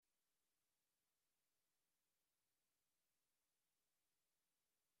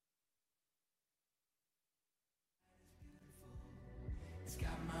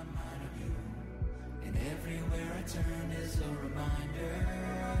return is a reminder.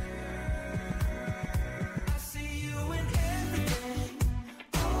 I see you in everything,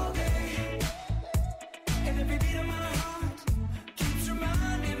 all day, and every beat of my heart keeps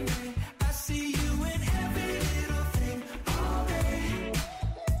reminding me. I see you in every little thing, all day.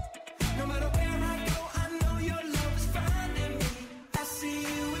 No matter where I go, I know your love is finding me. I see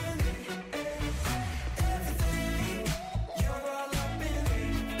you in everything. You're all up in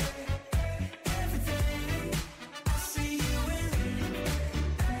everything. I see you in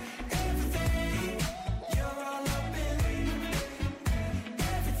everything. You're all up in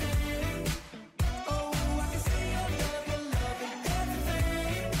everything. Oh, I can see your love in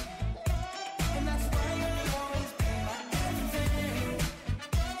everything. And that's why you'll always be my everything.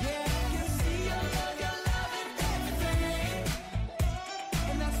 Yeah, I can see your love in everything.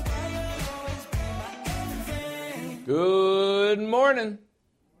 And that's why you'll always be my everything. Good morning.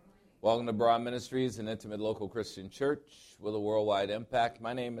 Welcome to Broad Ministries, an intimate local Christian church with a worldwide impact.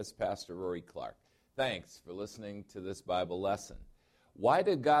 My name is Pastor Rory Clark. Thanks for listening to this Bible lesson. Why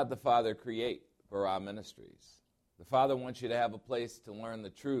did God the Father create Broad Ministries? The Father wants you to have a place to learn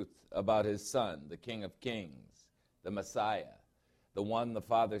the truth about His Son, the King of Kings, the Messiah, the one the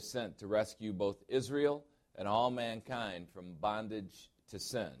Father sent to rescue both Israel and all mankind from bondage to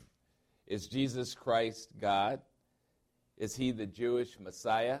sin. Is Jesus Christ God? Is He the Jewish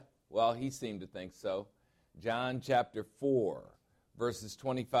Messiah? Well, he seemed to think so. John chapter 4, verses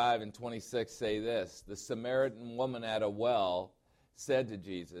 25 and 26 say this: the Samaritan woman at a well said to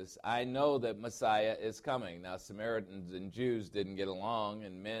Jesus, I know that Messiah is coming. Now, Samaritans and Jews didn't get along,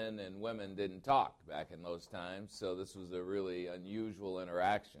 and men and women didn't talk back in those times, so this was a really unusual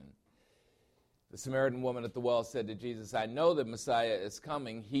interaction. The Samaritan woman at the well said to Jesus, I know that Messiah is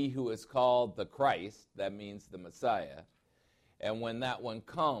coming, he who is called the Christ, that means the Messiah. And when that one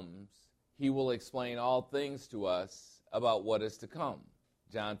comes, he will explain all things to us about what is to come.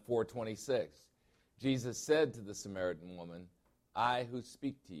 John 4:26. Jesus said to the Samaritan woman, I who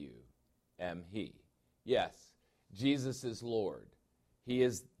speak to you am he. Yes, Jesus is Lord. He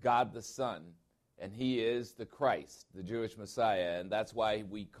is God the Son, and he is the Christ, the Jewish Messiah, and that's why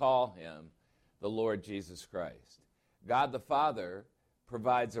we call him the Lord Jesus Christ. God the Father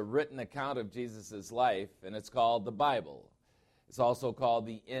provides a written account of Jesus' life, and it's called the Bible. It's also called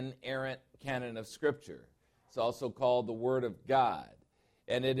the inerrant canon of Scripture. It's also called the Word of God,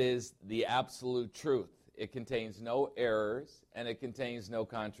 and it is the absolute truth. It contains no errors, and it contains no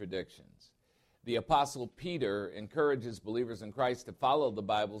contradictions. The Apostle Peter encourages believers in Christ to follow the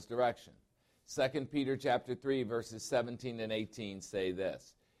Bible's direction. 2 Peter chapter 3, verses 17 and 18 say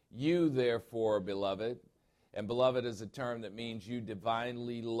this: You, therefore, beloved, and beloved is a term that means you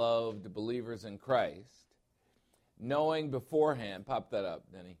divinely loved believers in Christ, knowing beforehand, pop that up,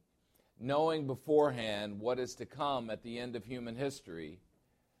 Denny, knowing beforehand what is to come at the end of human history,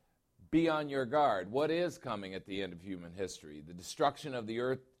 be on your guard. What is coming at the end of human history? The destruction of the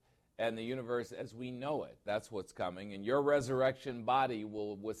earth and the universe as we know it. That's what's coming. And your resurrection body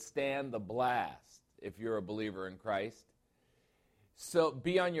will withstand the blast if you're a believer in Christ. So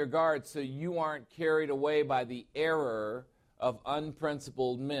be on your guard so you aren't carried away by the error of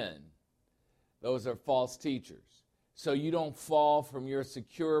unprincipled men. Those are false teachers. So you don't fall from your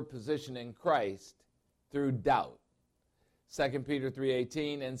secure position in Christ through doubt. 2 Peter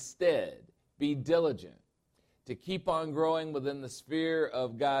 3:18, instead, be diligent to keep on growing within the sphere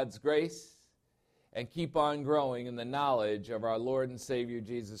of God's grace and keep on growing in the knowledge of our Lord and Savior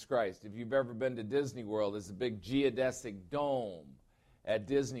Jesus Christ. If you've ever been to Disney World, there's a big geodesic dome at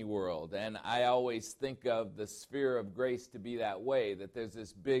Disney World, and I always think of the sphere of grace to be that way, that there's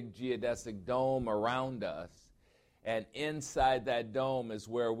this big geodesic dome around us, and inside that dome is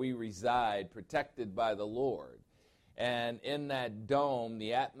where we reside, protected by the Lord. And in that dome,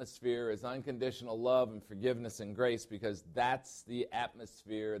 the atmosphere is unconditional love and forgiveness and grace, because that's the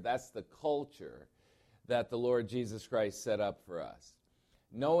atmosphere, that's the culture that the Lord Jesus Christ set up for us.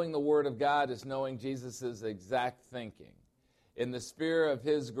 Knowing the Word of God is knowing Jesus' exact thinking. In the sphere of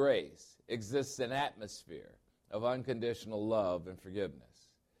His grace exists an atmosphere of unconditional love and forgiveness.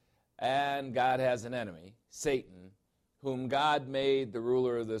 And God has an enemy, Satan, whom God made the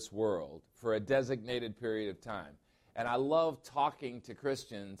ruler of this world for a designated period of time. And I love talking to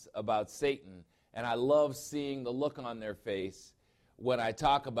Christians about Satan, and I love seeing the look on their face when I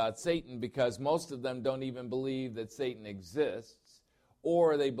talk about Satan, because most of them don't even believe that Satan exists,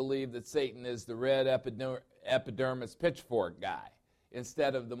 or they believe that Satan is the red epidermis pitchfork guy,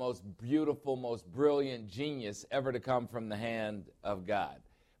 instead of the most beautiful, most brilliant genius ever to come from the hand of God.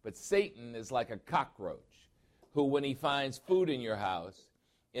 But Satan is like a cockroach who, when he finds food in your house,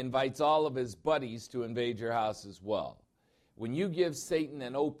 invites all of his buddies to invade your house as well. When you give Satan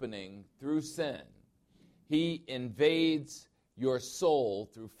an opening through sin, he invades your soul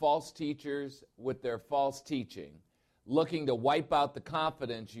through false teachers with their false teaching, looking to wipe out the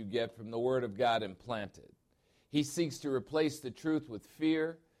confidence you get from the Word of God implanted. He seeks to replace the truth with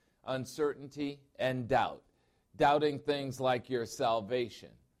fear, uncertainty, and doubt, doubting things like your salvation.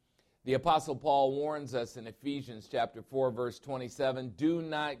 The Apostle Paul warns us in Ephesians chapter 4, verse 27, do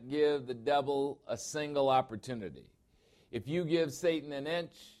not give the devil a single opportunity. If you give Satan an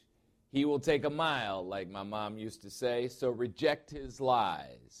inch, he will take a mile, like my mom used to say, so reject his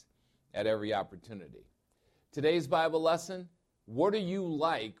lies at every opportunity. Today's Bible lesson, what are you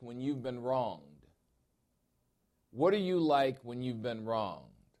like when you've been wronged? What are you like when you've been wronged?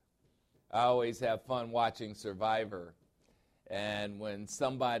 I always have fun watching Survivor, and when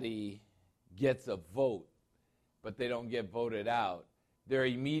somebody gets a vote, but they don't get voted out, their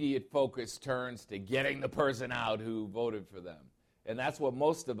immediate focus turns to getting the person out who voted for them. And that's what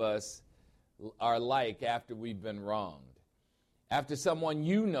most of us are like after we've been wronged. After someone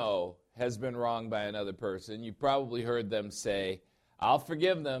you know has been wronged by another person, you probably heard them say, I'll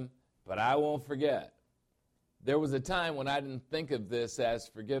forgive them, but I won't forget. There was a time when I didn't think of this as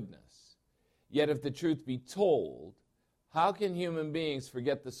forgiveness. Yet if the truth be told, how can human beings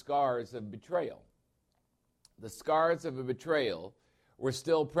forget the scars of betrayal? The scars of a betrayal were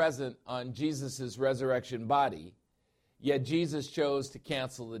still present on Jesus' resurrection body, yet Jesus chose to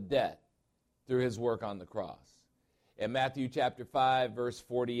cancel the debt through his work on the cross. In Matthew chapter 5, verse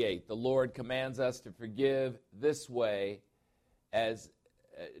 48, the Lord commands us to forgive this way as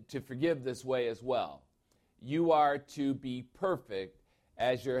well. You are to be perfect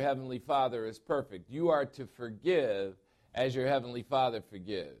as your heavenly Father is perfect. You are to forgive as your heavenly Father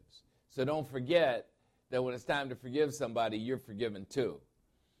forgives. So don't forget that when it's time to forgive somebody, you're forgiven too.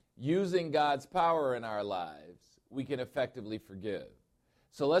 Using God's power in our lives, we can effectively forgive.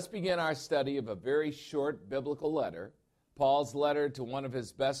 So let's begin our study of a very short biblical letter, Paul's letter to one of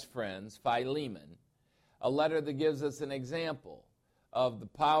his best friends, Philemon, a letter that gives us an example of the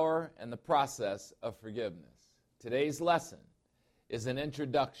power and the process of forgiveness. Today's lesson is an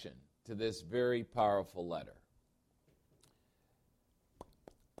introduction to this very powerful letter.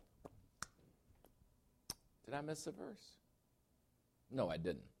 Did I miss a verse? No, I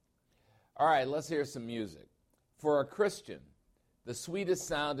didn't. All right, let's hear some music. For a Christian, the sweetest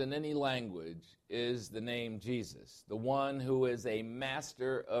sound in any language is the name Jesus, the one who is a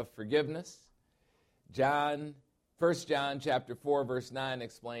master of forgiveness. 1 John chapter 4, verse 9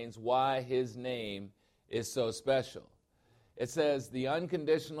 explains why his name is so special. It says, the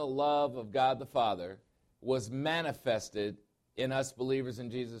unconditional love of God the Father was manifested in us believers in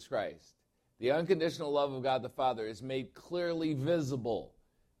Jesus Christ. The unconditional love of God the Father is made clearly visible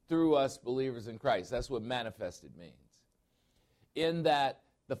through us believers in Christ. That's what manifested means. In that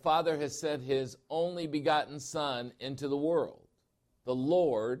the Father has sent his only begotten Son into the world. The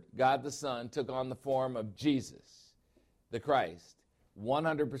Lord, God the Son, took on the form of Jesus, the Christ,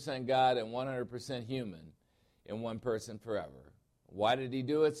 100% God and 100% human in one person forever. Why did he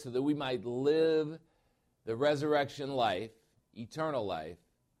do it? So that we might live the resurrection life, eternal life,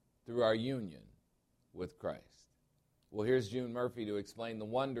 through our union with Christ. Well, here's June Murphy to explain the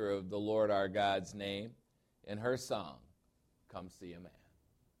wonder of the Lord our God's name in her song, Come See a Man.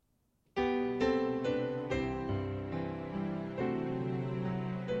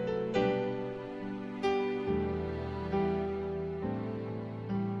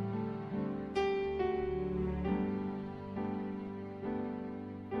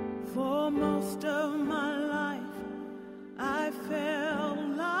 For most of my life, I felt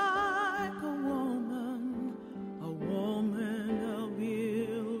like a woman of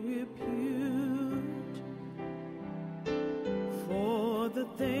ill repute. For the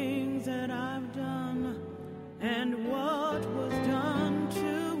things that I've done and what was done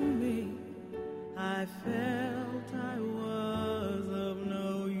to me, I felt I was of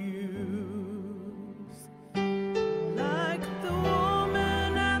no use. Like the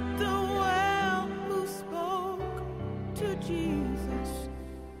woman at the well who spoke to Jesus,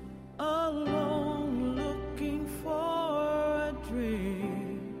 alone looking for a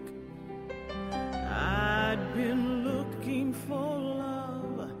drink. I'd been looking for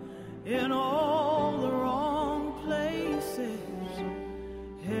love in all the wrong places,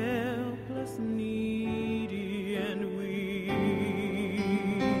 helpless, needy, and weak.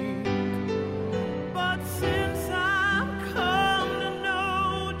 But since I've come to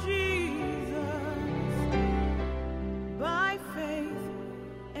know Jesus, by faith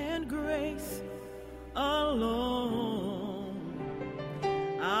and grace alone,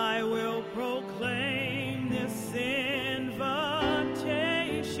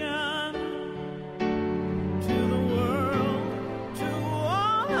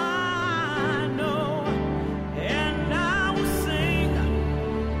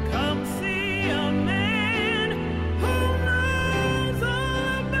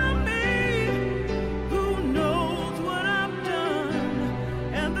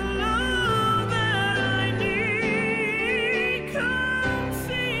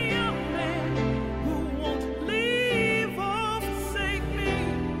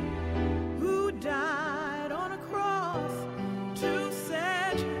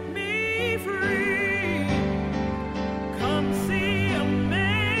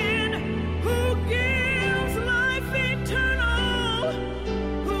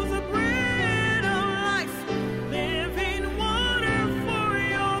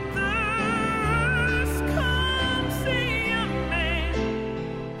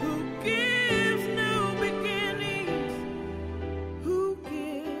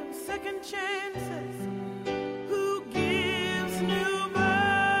 second chances, who gives new birth.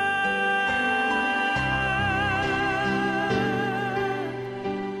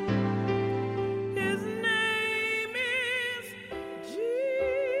 His name is Jesus.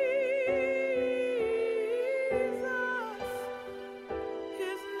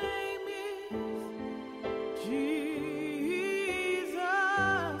 His name is Jesus.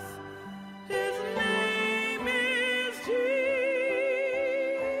 His name is Jesus.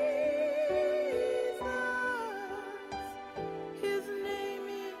 His name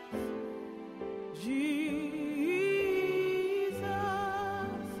is Jesus.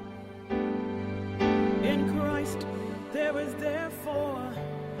 In Christ there is therefore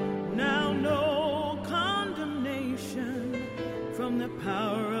now no condemnation. From the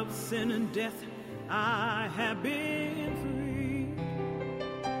power of sin and death I have been freed.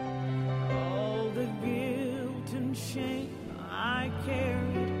 All the guilt and shame I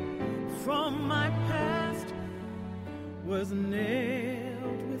carried from my past was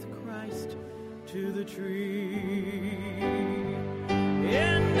nailed with Christ to the tree.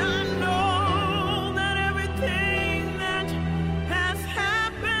 And I know that everything that has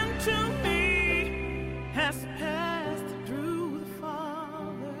happened to me has passed through the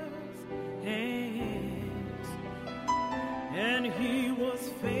Father's hands. And He was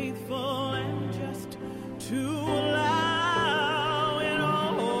faithful and just to allow it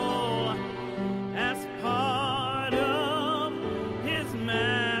all as part of His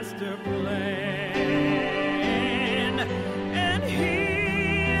master plan. And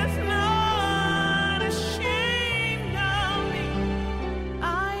He is not ashamed of me.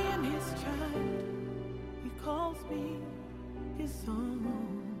 I am His child. He calls me His son.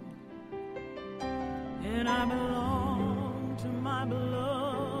 And I belong to my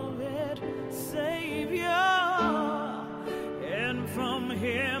beloved Savior. And from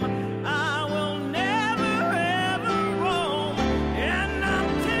Him I will never ever roam. And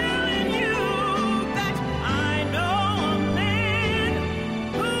I'm telling you that I know a man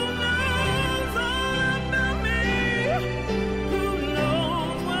who knows all about me, who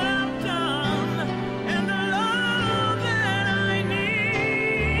knows what I've done, and the love that I need.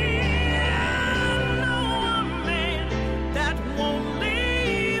 I know a man that won't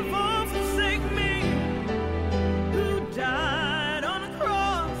leave or forsake me, who died on a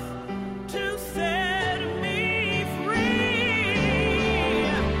cross to set me free.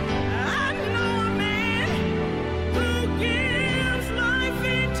 I know a man who gives life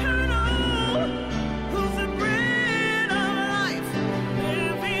eternal, who's the bread of life,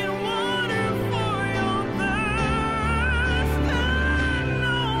 living water for your thirst. I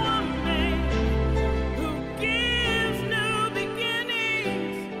know a man who gives new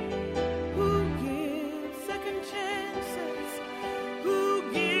beginnings, who gives second chances, who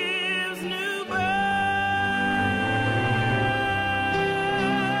gives new birth.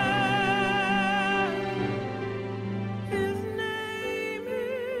 His name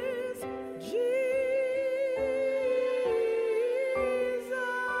is Jesus.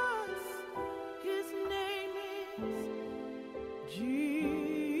 His name is Jesus.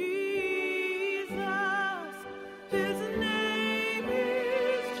 His name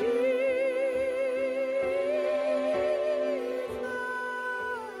is Jesus.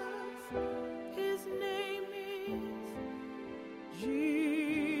 His name is Jesus.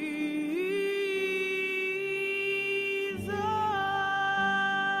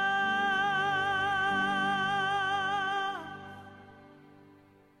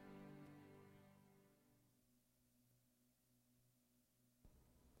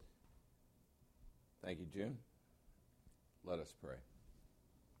 Thank you, June. Let us pray.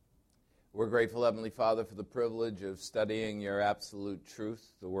 We're grateful, Heavenly Father, for the privilege of studying your absolute truth,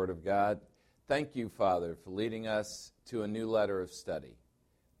 the Word of God. Thank you, Father, for leading us to a new letter of study,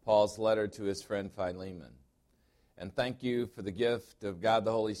 Paul's letter to his friend Philemon. And thank you for the gift of God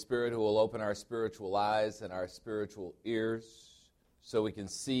the Holy Spirit, who will open our spiritual eyes and our spiritual ears so we can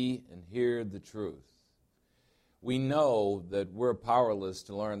see and hear the truth. We know that we're powerless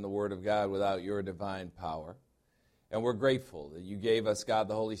to learn the Word of God without your divine power. And we're grateful that you gave us, God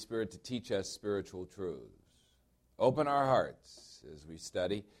the Holy Spirit, to teach us spiritual truths. Open our hearts as we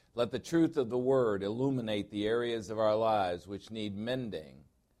study. Let the truth of the Word illuminate the areas of our lives which need mending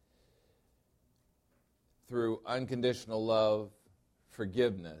through unconditional love,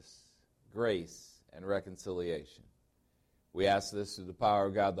 forgiveness, grace, and reconciliation. We ask this through the power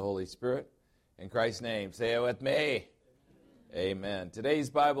of God the Holy Spirit. In Christ's name, say it with me. Amen.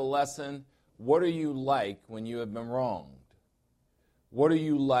 Today's Bible lesson, what are you like when you have been wronged? What are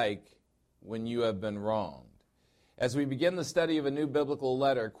you like when you have been wronged? As we begin the study of a new biblical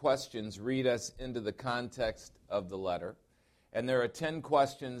letter, questions read us into the context of the letter. And there are 10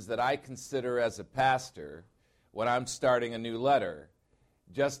 questions that I consider as a pastor when I'm starting a new letter,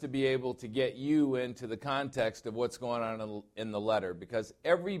 just to be able to get you into the context of what's going on in the letter. Because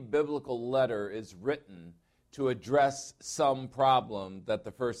every biblical letter is written to address some problem that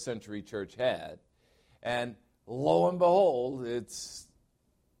the first century church had. And lo and behold, it's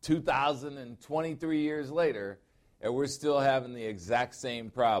 2023 years later, and we're still having the exact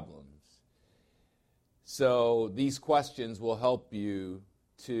same problems. So these questions will help you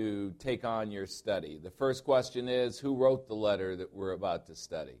to take on your study. The first question is, who wrote the letter that we're about to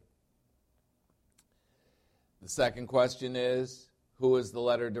study? The second question is, who is the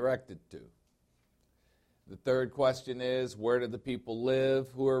letter directed to? The third question is, where do the people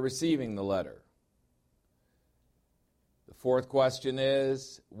live who are receiving the letter? The fourth question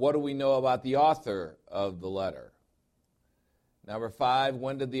is, what do we know about the author of the letter? Number 5,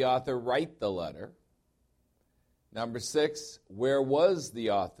 when did the author write the letter? Number 6, where was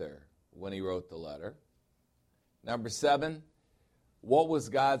the author when he wrote the letter? Number 7, what was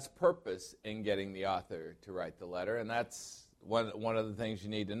God's purpose in getting the author to write the letter? And that's one of the things you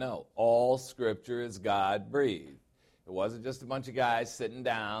need to know. All Scripture is God-breathed. It wasn't just a bunch of guys sitting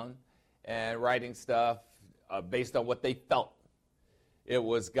down and writing stuff based on what they felt. It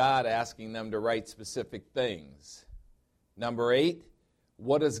was God asking them to write specific things. Number 8,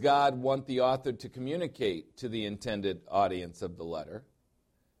 what does God want the author to communicate to the intended audience of the letter?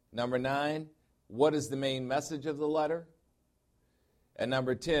 Number 9, what is the main message of the letter? And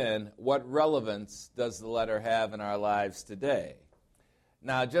number 10, what relevance does the letter have in our lives today?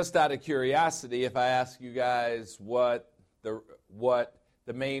 Now, just out of curiosity, if I ask you guys what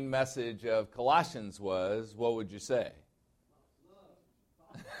the main message of Colossians was, what would you say?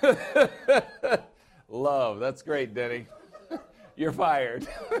 Love. That's great, Denny. You're fired.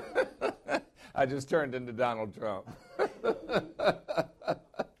 I just turned into Donald Trump.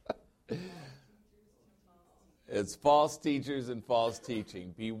 It's false teachers and false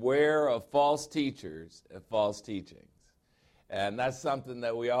teaching. Beware of false teachers and false teachings. And that's something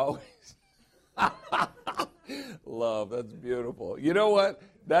that we always love. That's beautiful. You know what?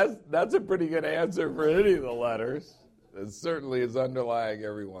 That's a pretty good answer for any of the letters. It certainly is underlying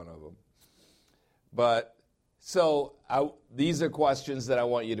every one of them. But so these are questions that I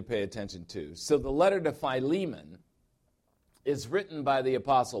want you to pay attention to. So the letter to Philemon is written by the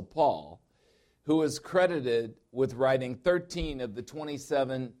Apostle Paul, who is credited with writing 13 of the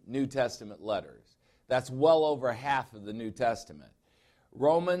 27 New Testament letters. That's well over half of the New Testament.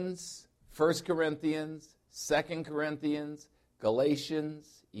 Romans, 1 Corinthians, 2 Corinthians,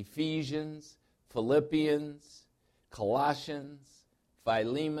 Galatians, Ephesians, Philippians, Colossians,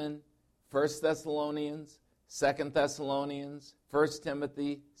 Philemon, 1 Thessalonians, 2 Thessalonians, 1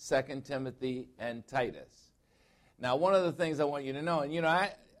 Timothy, 2 Timothy, and Titus. Now, one of the things I want you to know, and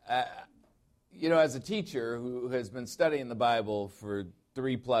as a teacher who has been studying the Bible for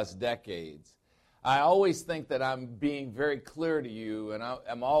 3+ decades, I always think that I'm being very clear to you, and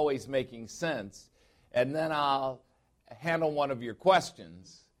I'm always making sense, and then I'll handle one of your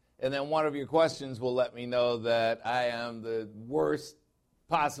questions, and then one of your questions will let me know that I am the worst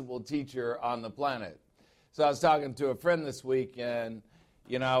possible teacher on the planet. So I was talking to a friend this week, and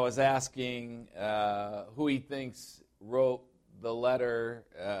I was asking who he thinks wrote the letter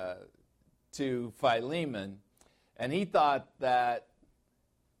to Philemon, and he thought that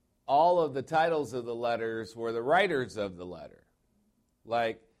all of the titles of the letters were the writers of the letter,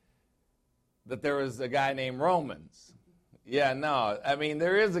 like that there was a guy named Romans. Yeah, no, I mean,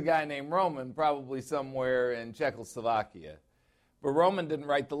 there is a guy named Roman probably somewhere in Czechoslovakia, but Roman didn't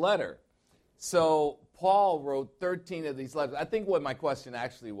write the letter. So Paul wrote 13 of these letters. I think what my question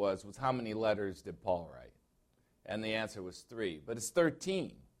actually was how many letters did Paul write? And the answer was 3, but it's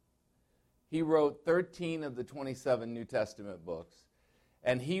 13. He wrote 13 of the 27 New Testament books,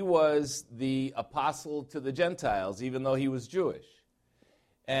 and he was the apostle to the Gentiles, even though he was Jewish.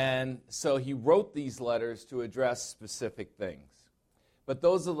 And so he wrote these letters to address specific things. But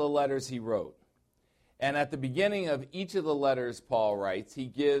those are the letters he wrote. And at the beginning of each of the letters Paul writes, he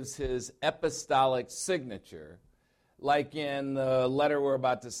gives his apostolic signature, like in the letter we're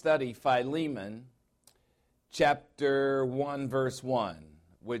about to study, Philemon, chapter 1, verse 1,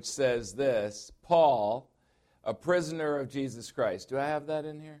 which says this, Paul, a prisoner of Jesus Christ. Do I have that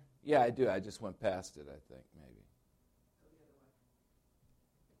in here? Yeah, I do. I just went past it, I think, maybe.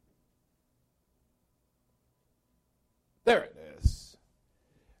 There it is.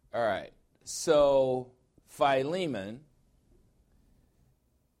 All right. So, Philemon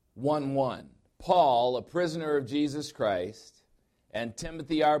 1:1. Paul, a prisoner of Jesus Christ, and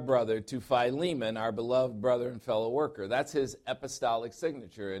Timothy, our brother, to Philemon, our beloved brother and fellow worker. That's his apostolic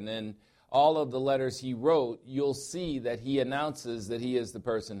signature. And in all of the letters he wrote, you'll see that he announces that he is the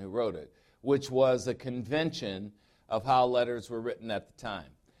person who wrote it, which was a convention of how letters were written at the time.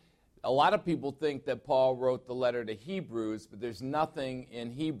 A lot of people think that Paul wrote the letter to Hebrews, but there's nothing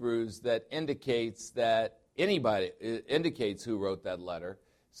in Hebrews that indicates who wrote that letter,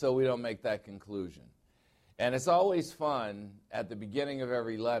 so we don't make that conclusion. And it's always fun at the beginning of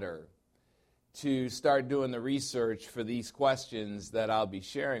every letter to start doing the research for these questions that I'll be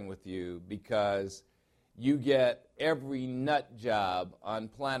sharing with you, because you get every nut job on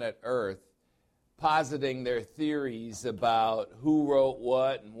planet Earth positing their theories about who wrote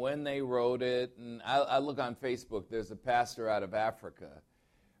what and when they wrote it. And I look on Facebook, there's a pastor out of Africa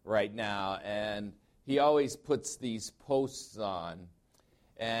right now, and he always puts these posts on,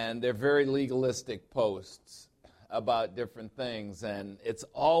 and they're very legalistic posts about different things, and it's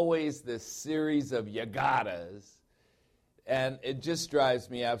always this series of yagatas, and it just drives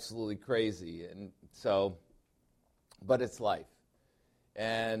me absolutely crazy. And so, but it's life.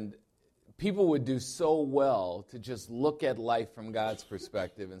 And people would do so well to just look at life from God's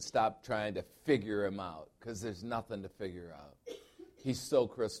perspective and stop trying to figure him out, because there's nothing to figure out. He's so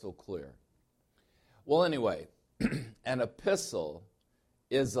crystal clear. Well, anyway, an epistle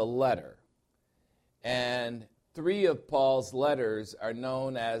is a letter. And 3 of Paul's letters are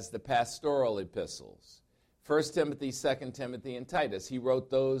known as the pastoral epistles: 1 Timothy, 2 Timothy, and Titus. He wrote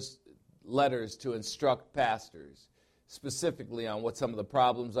those letters to instruct pastors specifically on what some of the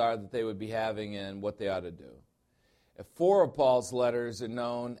problems are that they would be having and what they ought to do. 4 of Paul's letters are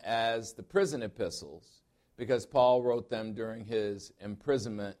known as the prison epistles, because Paul wrote them during his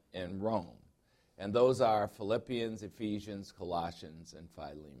imprisonment in Rome. And those are Philippians, Ephesians, Colossians, and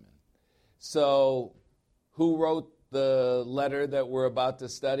Philemon. So, who wrote the letter that we're about to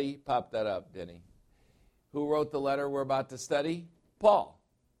study? Pop that up, Denny. Who wrote the letter we're about to study? Paul.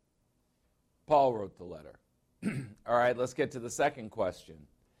 Paul wrote the letter. All right, let's get to the second question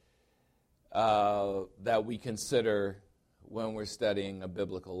that we consider when we're studying a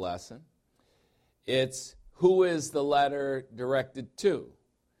biblical lesson. It's, who is the letter directed to?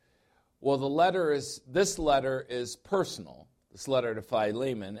 Well, this letter is personal, this letter to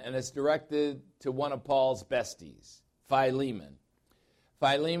Philemon, and it's directed to one of Paul's besties, Philemon.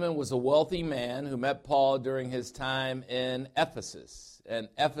 Philemon was a wealthy man who met Paul during his time in Ephesus. And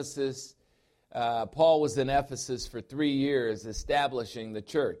Paul was in Ephesus for 3 years, establishing the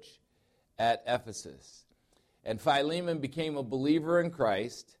church at Ephesus. And Philemon became a believer in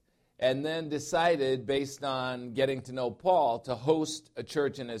Christ, and then decided, based on getting to know Paul, to host a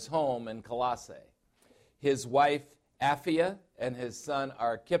church in his home in Colossae. His wife, Apphia, and his son,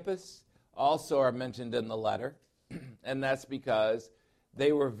 Archippus, also are mentioned in the letter, and that's because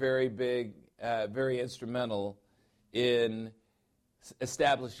they were very instrumental in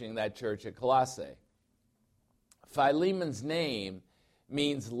establishing that church at Colossae. Philemon's name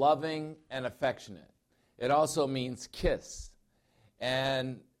means loving and affectionate. It also means kiss.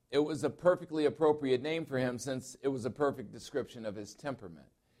 And it was a perfectly appropriate name for him, since it was a perfect description of his temperament.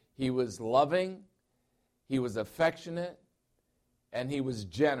 He was loving, he was affectionate, and he was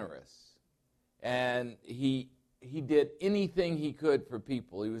generous. And he did anything he could for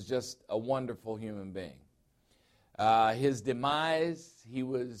people. He was just a wonderful human being. His demise, he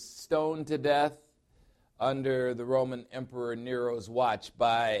was stoned to death under the Roman Emperor Nero's watch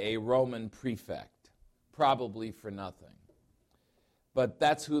by a Roman prefect, probably for nothing. But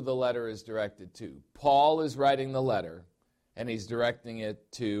that's who the letter is directed to. Paul is writing the letter, and he's directing it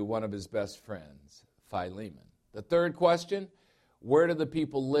to one of his best friends, Philemon. The third question, where do the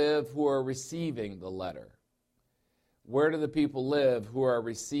people live who are receiving the letter? Where do the people live who are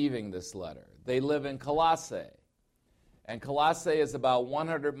receiving this letter? They live in Colossae. And Colossae is about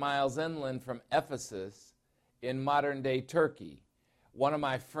 100 miles inland from Ephesus in modern-day Turkey. One of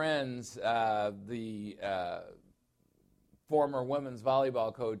my friends, the former women's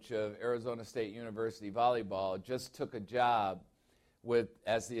volleyball coach of Arizona State University volleyball, just took a job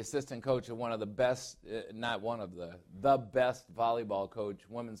as the assistant coach of one of the best, the best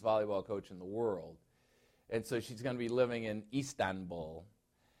women's volleyball coach in the world. And so she's going to be living in Istanbul.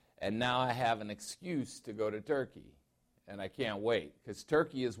 And now I have an excuse to go to Turkey. And I can't wait, because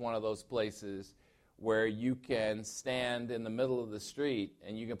Turkey is one of those places where you can stand in the middle of the street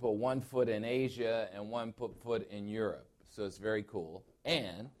and you can put one foot in Asia and one foot in Europe. So it's very cool.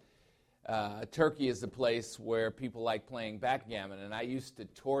 And Turkey is a place where people like playing backgammon. And I used to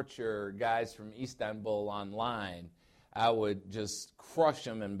torture guys from Istanbul online I would just crush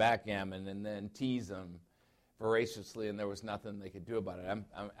them and backgammon and then tease them voraciously, and there was nothing they could do about it. I'm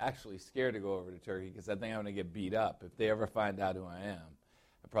actually scared to go over to Turkey because I think I'm going to get beat up. If they ever find out who I am,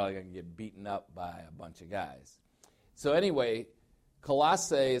 I'm probably going to get beaten up by a bunch of guys. So anyway,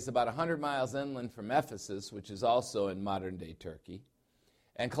 Colossae is about 100 miles inland from Ephesus, which is also in modern-day Turkey.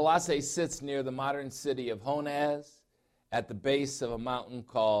 And Colossae sits near the modern city of Honaz at the base of a mountain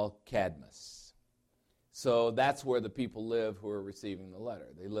called Cadmus. So that's where the people live who are receiving the letter.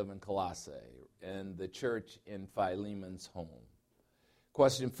 They live in Colossae, and the church in Philemon's home.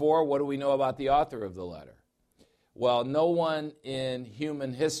 Question 4, what do we know about the author of the letter? Well, no one in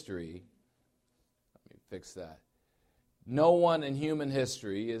human history, let me fix that. No one in human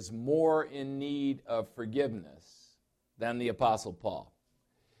history is more in need of forgiveness than the Apostle Paul.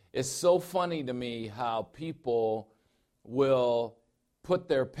 It's so funny to me how people will put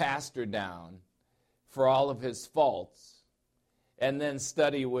their pastor down for all of his faults and then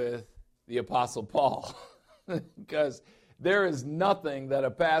study with the Apostle Paul. Because there is nothing that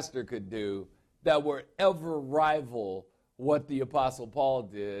a pastor could do that would ever rival what the Apostle Paul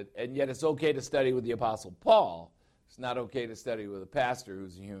did, and yet it's okay to study with the Apostle Paul. It's not okay to study with a pastor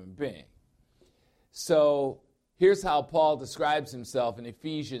who's a human being. So here's how Paul describes himself in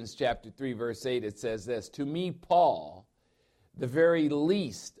Ephesians chapter 3, verse 8. It says this, "To me, Paul, the very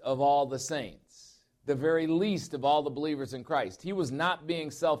least of all the saints," the very least of all the believers in Christ. He was not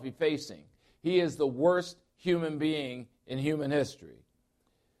being self-effacing. He is the worst human being in human history.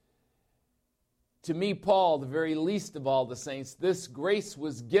 "To me, Paul, the very least of all the saints, this grace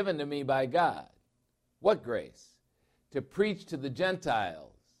was given to me by God." What grace? "To preach to the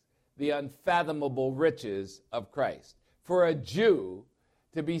Gentiles the unfathomable riches of Christ." For a Jew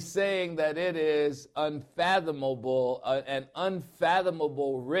to be saying that it is unfathomable, an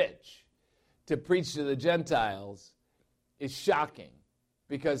unfathomable rich to preach to the Gentiles is shocking,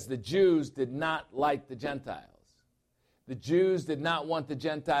 because the Jews did not like the Gentiles. The Jews did not want the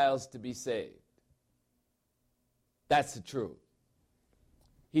Gentiles to be saved. That's the truth.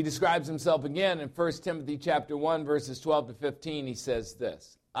 He describes himself again in 1 Timothy chapter 1, verses 12 to 15. He says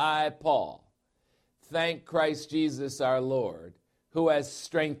this, "I, Paul, thank Christ Jesus our Lord, who has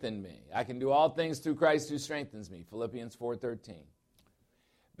strengthened me. I can do all things through Christ who strengthens me." Philippians 4:13.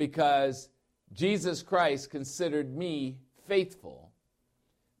 "Because Jesus Christ considered me faithful,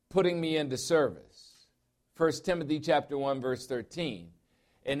 putting me into service." 1 Timothy chapter 1, verse 13.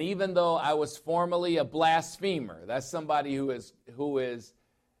 "And even though I was formerly a blasphemer," that's somebody who is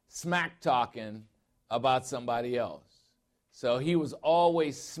smack-talking about somebody else. So he was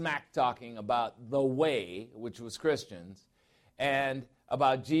always smack-talking about the way, which was Christians, and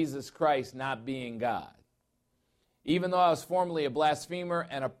about Jesus Christ not being God. "Even though I was formerly a blasphemer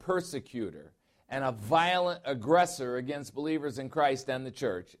and a persecutor and a violent aggressor against believers in Christ and the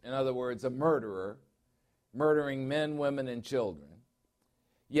church," in other words, a murderer, murdering men, women, and children,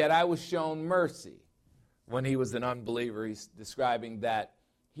 "yet I was shown mercy." When he was an unbeliever, he's describing that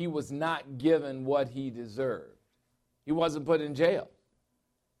he was not given what he deserved. He wasn't put in jail.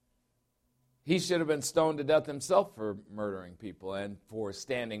 He should have been stoned to death himself for murdering people and for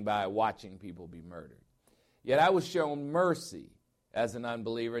standing by watching people be murdered. "Yet I was shown mercy as an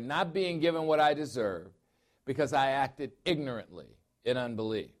unbeliever, not being given what I deserved, because I acted ignorantly in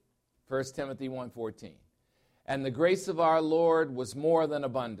unbelief." 1 Timothy 1:14. "And the grace of our Lord was more than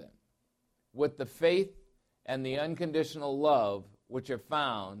abundant, with the faith and the unconditional love which are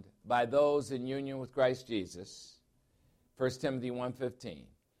found by those in union with Christ Jesus." 1 Timothy 1:15.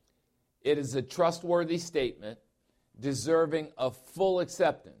 "It is a trustworthy statement, deserving of full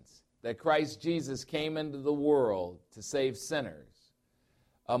acceptance, that Christ Jesus came into the world to save sinners,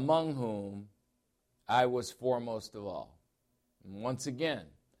 among whom I was foremost of all." And once again,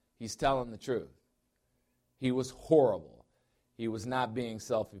 he's telling the truth. He was horrible. He was not being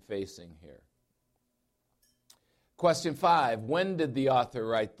self-effacing here. Question 5, when did the author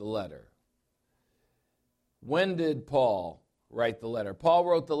write the letter? When did Paul write the letter? Paul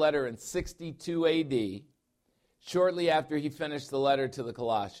wrote the letter in 62 AD, shortly after he finished the letter to the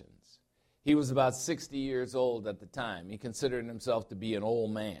Colossians. He was about 60 years old at the time. He considered himself to be an old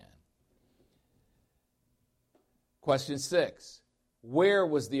man. Question 6, where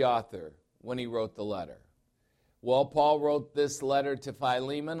was the author when he wrote the letter? Well, Paul wrote this letter to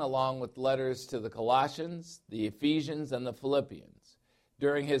Philemon along with letters to the Colossians, the Ephesians, and the Philippians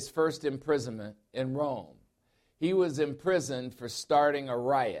during his first imprisonment in Rome. He was imprisoned for starting a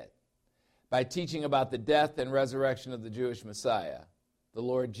riot by teaching about the death and resurrection of the Jewish Messiah, the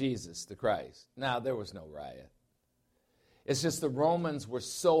Lord Jesus, the Christ. Now, there was no riot. It's just the Romans were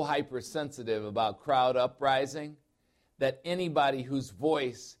so hypersensitive about crowd uprising that anybody whose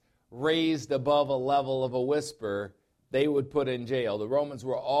voice raised above a level of a whisper, they would put in jail. The Romans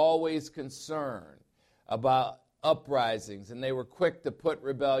were always concerned about uprisings, and they were quick to put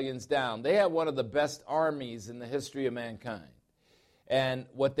rebellions down. They had one of the best armies in the history of mankind. And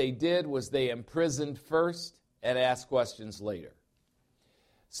what they did was they imprisoned first and asked questions later.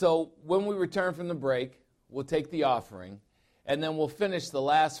 So when we return from the break, we'll take the offering, and then we'll finish the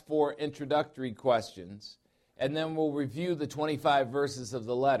last 4 introductory questions, and then we'll review the 25 verses of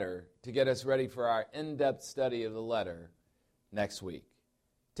the letter to get us ready for our in-depth study of the letter next week.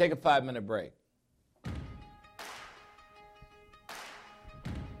 Take a 5-minute break.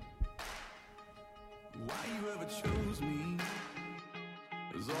 Why you ever chose me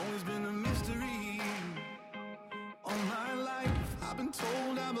has always been a mystery. All my life I've been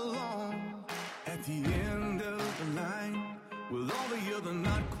told I belong at the end of the line with all the other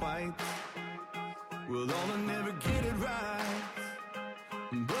not quite, with all that never get it right.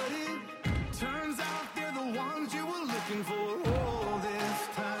 But it turns out they're the ones you were looking for all this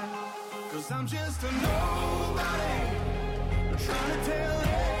time. 'Cause I'm just a nobody, trying to tell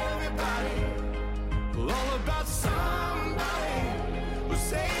everybody all about somebody who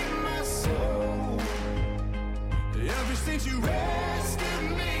saved my soul. Ever since you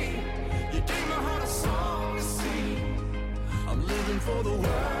rescued me, you gave my heart a song to sing. I'm living for the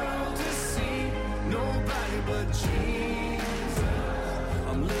world to see, nobody but Jesus.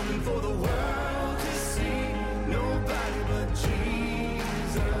 I'm living for the world to see, nobody but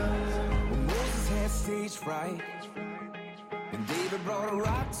Jesus. When Moses had stage fright, and David brought a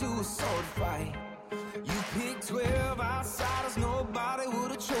rock to a sword fight, you picked 12 outsiders nobody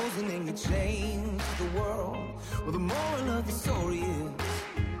would have chosen, and you changed the world. Well, the moral of the story is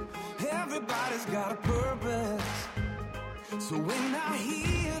everybody's got a purpose. So when I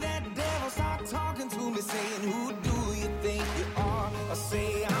hear that devil start talking to me, saying, who do you think you are? I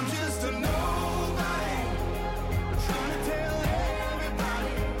say, I'm just a nobody, trying to tell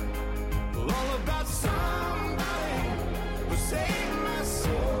everybody all about somebody who saved my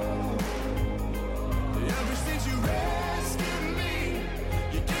soul. Ever since you rescued me,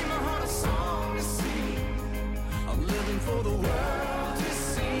 you gave my heart a song to sing. I'm living for the world to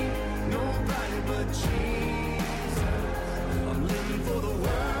see, nobody but Jesus. I'm living for the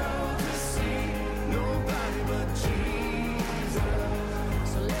world to see, nobody but Jesus.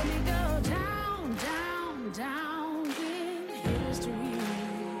 So let me go down, down, down in history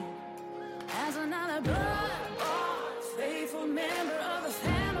as another blood-bought, faithful member of the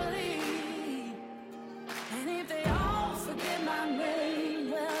family. And if they all forget my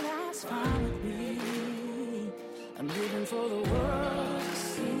name, well, that's fine with me. I'm living for the world to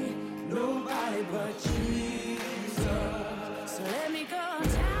see, nobody but Jesus. So let me go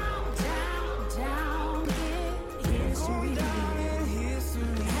down, down, down in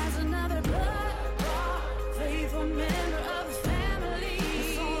history as another blood-bought, faithful member of the family.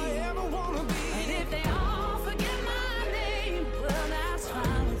 That's all I ever wanna be. And if they all forget my name, well, that's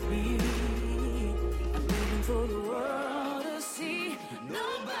fine with me. I'm living for the world to see,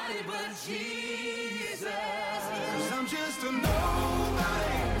 nobody but Jesus. 'Cause I'm just a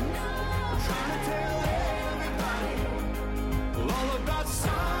nobody, trying to tell everybody all about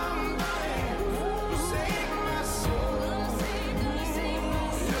somebody who saved my soul.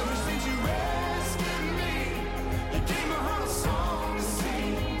 Ever since you rescued me, you gave my heart a song to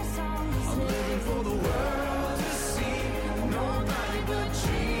sing. I'm living for the world to see, nobody but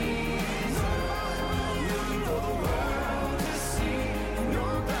Jesus. I'm living for the world to see,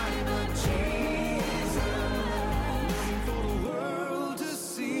 nobody but Jesus. I'm living for the world to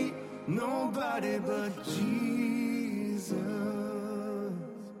see, nobody but Jesus.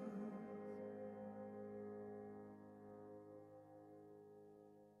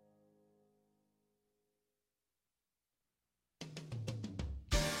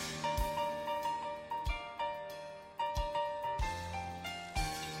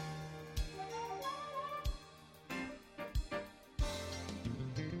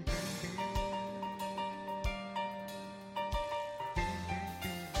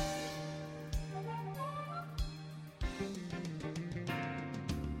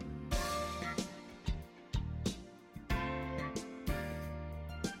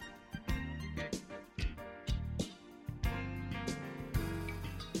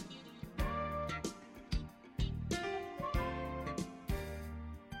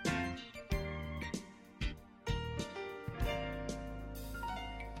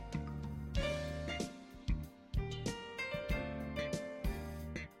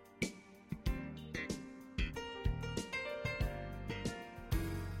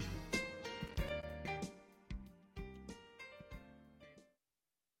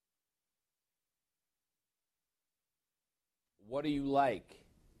 What do you like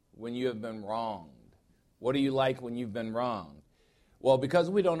when you have been wronged? What do you like when you've been wronged? Well, because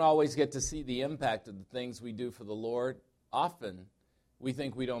we don't always get to see the impact of the things we do for the Lord, often we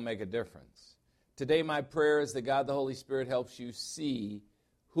think we don't make a difference. Today, my prayer is that God the Holy Spirit helps you see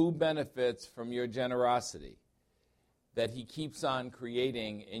who benefits from your generosity, that He keeps on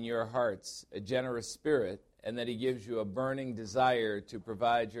creating in your hearts a generous spirit, and that He gives you a burning desire to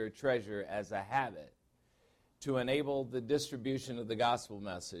provide your treasure as a habit to enable the distribution of the gospel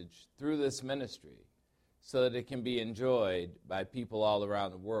message through this ministry so that it can be enjoyed by people all around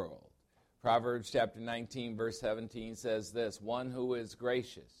the world. Proverbs chapter 19, verse 17 says this, "One who is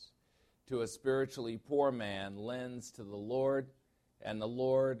gracious to a spiritually poor man lends to the Lord, and the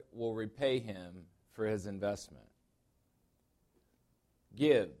Lord will repay him for his investment."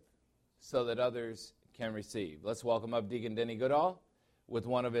 Give so that others can receive. Let's welcome up Deacon Denny Goodall with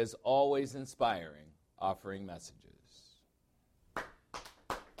one of his always inspiring offering messages.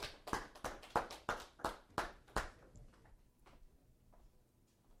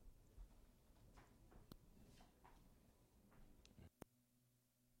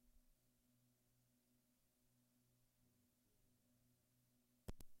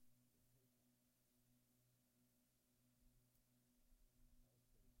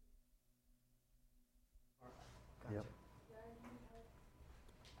 Yep.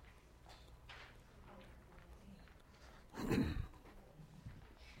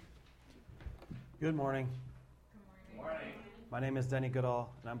 Good morning. Good morning. My name is Denny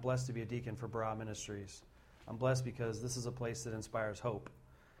Goodall, and I'm blessed to be a deacon for Barah Ministries. I'm blessed because this is a place that inspires hope.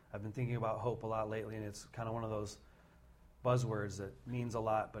 I've been thinking about hope a lot lately, and it's kind of one of those buzzwords that means a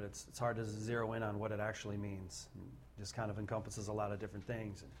lot, but it's hard to zero in on what it actually means. It just kind of encompasses a lot of different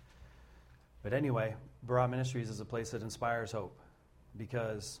things. But anyway, Barah Ministries is a place that inspires hope,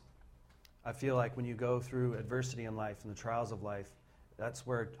 because I feel like when you go through adversity in life and the trials of life, that's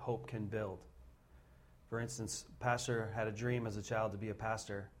where hope can build. For instance, Pastor had a dream as a child to be a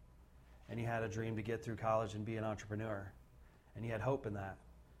pastor, and he had a dream to get through college and be an entrepreneur, and he had hope in that.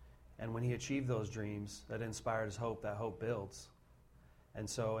 And when he achieved those dreams, that inspired his hope. That hope builds. And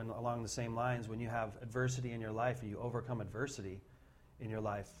so, along the same lines, when you have adversity in your life and you overcome adversity in your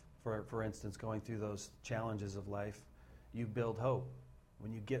life, for instance, going through those challenges of life, you build hope.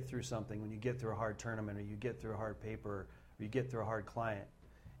 When you get through something, when you get through a hard tournament, or you get through a hard paper, or you get through a hard client,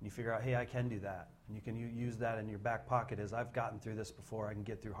 and you figure out, hey, I can do that. And you can use that in your back pocket as, I've gotten through this before, I can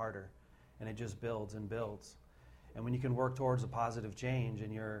get through harder. And it just builds and builds. And when you can work towards a positive change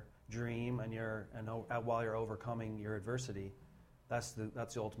in your dream and while you're overcoming your adversity, that's the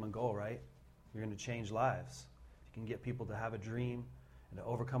ultimate goal, right? You're going to change lives. You can get people to have a dream and to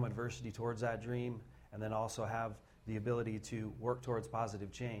overcome adversity towards that dream, and then also have the ability to work towards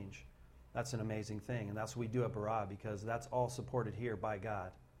positive change. That's an amazing thing, and that's what we do at Barah, because that's all supported here by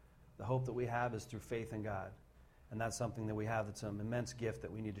God. The hope that we have is through faith in God, and that's something that we have that's an immense gift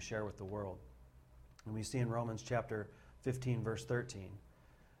that we need to share with the world. And we see in Romans chapter 15, verse 13,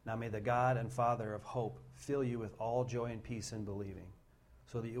 "Now may the God and Father of hope fill you with all joy and peace in believing,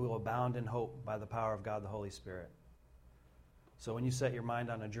 so that you will abound in hope by the power of God the Holy Spirit." So when you set your mind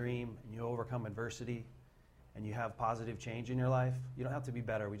on a dream and you overcome adversity and you have positive change in your life, you don't have to be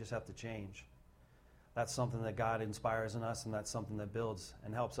better, we just have to change. That's something that God inspires in us, and that's something that builds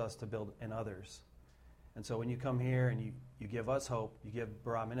and helps us to build in others. And so when you come here and you give us hope, you give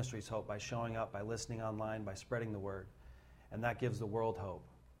Barah Ministries hope by showing up, by listening online, by spreading the word. And that gives the world hope.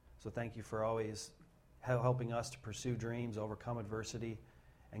 So thank you for always helping us to pursue dreams, overcome adversity,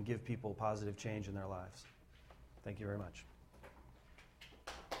 and give people positive change in their lives. Thank you very much.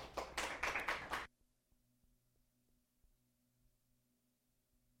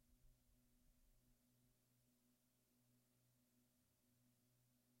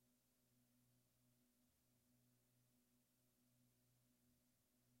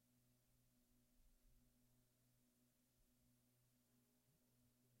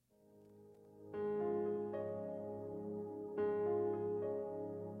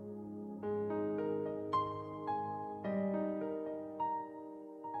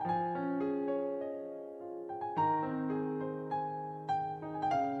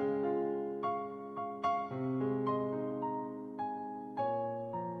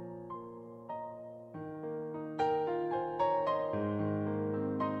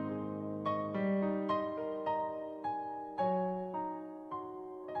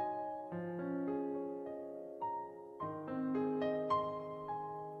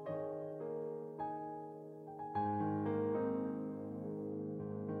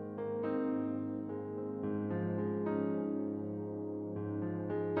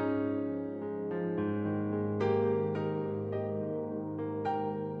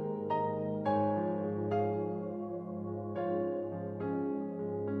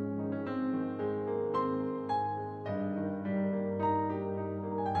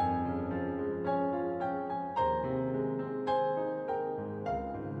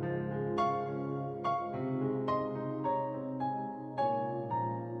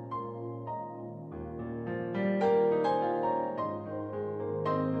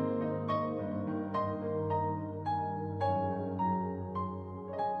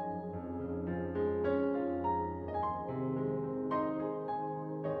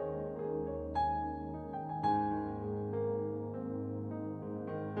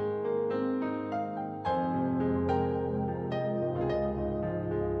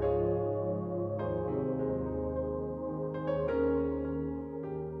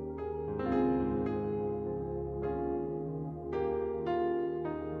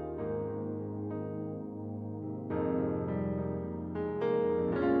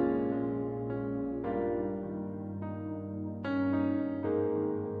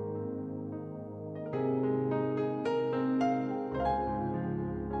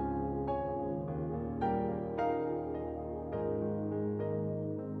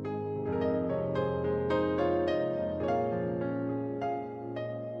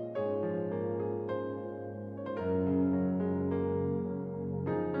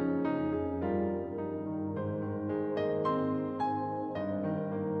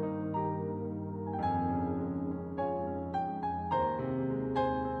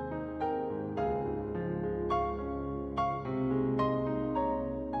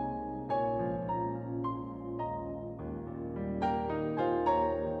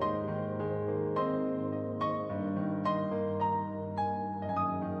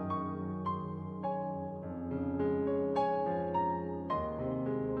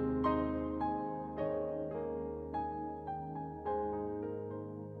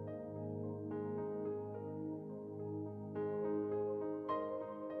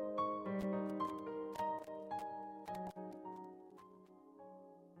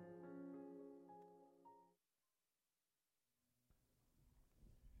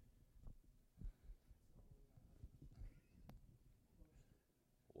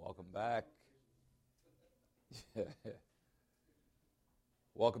 Welcome back.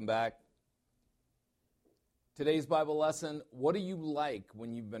 Welcome back. Today's Bible lesson, what do you like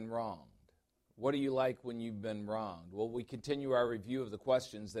when you've been wronged? What do you like when you've been wronged? Well, we continue our review of the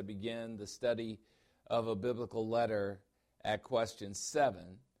questions that begin the study of a biblical letter at question 7.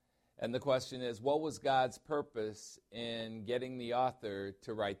 And the question is, what was God's purpose in getting the author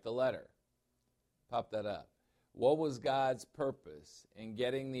to write the letter? Pop that up. What was God's purpose in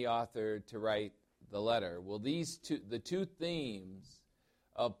getting the author to write the letter? Well, the two themes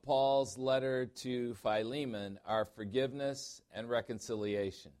of Paul's letter to Philemon are forgiveness and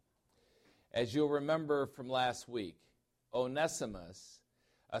reconciliation. As you'll remember from last week, Onesimus,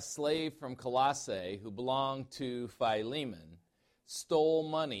 a slave from Colossae who belonged to Philemon, stole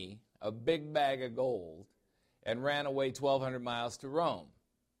money, a big bag of gold, and ran away 1,200 miles to Rome.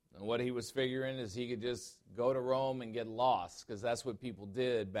 And what he was figuring is he could just go to Rome and get lost, because that's what people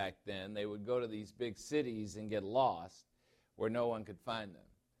did back then. They would go to these big cities and get lost where no one could find them.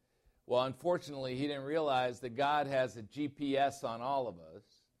 Well, unfortunately, he didn't realize that God has a GPS on all of us,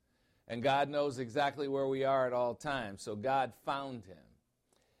 and God knows exactly where we are at all times. So God found him.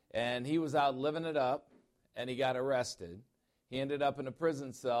 And he was out living it up, and he got arrested. He ended up in a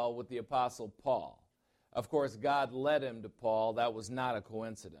prison cell with the Apostle Paul. Of course, God led him to Paul. That was not a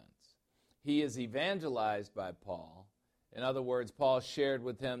coincidence. He is evangelized by Paul. In other words, Paul shared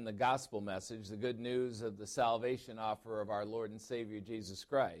with him the gospel message, the good news of the salvation offer of our Lord and Savior Jesus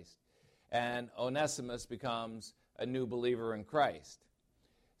Christ. And Onesimus becomes a new believer in Christ.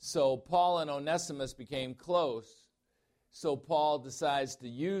 So Paul and Onesimus became close. So Paul decides to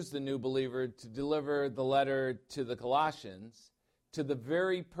use the new believer to deliver the letter to the Colossians, to the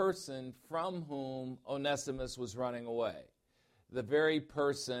very person from whom Onesimus was running away, the very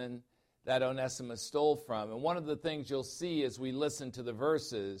person that Onesimus stole from. And one of the things you'll see as we listen to the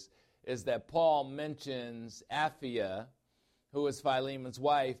verses is that Paul mentions Apphia, who was Philemon's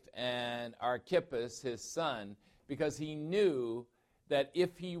wife, and Archippus, his son, because he knew that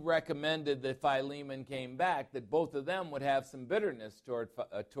if he recommended that Philemon came back, that both of them would have some bitterness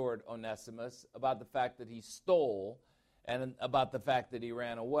toward Onesimus about the fact that he stole and about the fact that he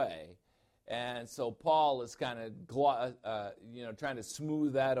ran away. And so Paul is kind of trying to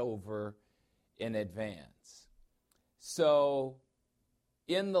smooth that over in advance. So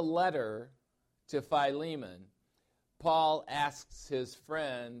in the letter to Philemon, Paul asks his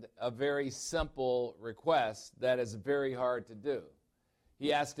friend a very simple request that is very hard to do.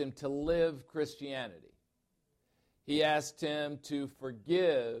 He asked him to live Christianity. He asked him to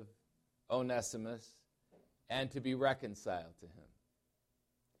forgive Onesimus and to be reconciled to him.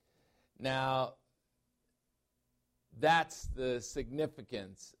 Now, that's the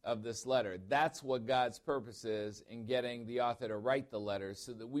significance of this letter. That's what God's purpose is in getting the author to write the letter,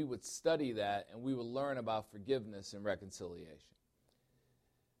 so that we would study that and we would learn about forgiveness and reconciliation.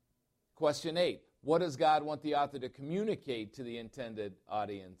 Question 8. What does God want the author to communicate to the intended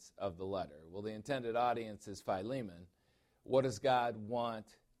audience of the letter? Well, the intended audience is Philemon. What does God want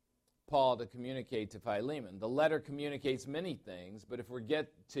Paul to communicate to Philemon? The letter communicates many things, but if we get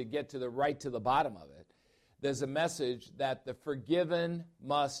to the bottom of it, there's a message that the forgiven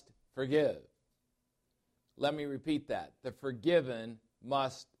must forgive. Let me repeat that. The forgiven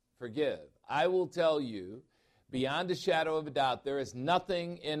must forgive. I will tell you, beyond a shadow of a doubt, there is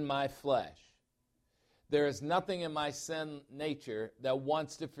nothing in my flesh, there is nothing in my sin nature that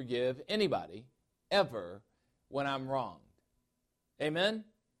wants to forgive anybody ever when I'm wronged. Amen?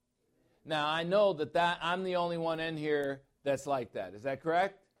 Now, I know that I'm the only one in here that's like that. Is that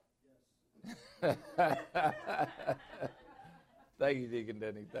correct? Yes. Thank you, Deacon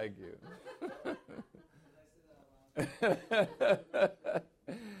Denny. Thank you.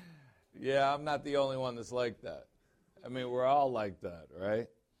 Yeah, I'm not the only one that's like that. I mean, we're all like that, right?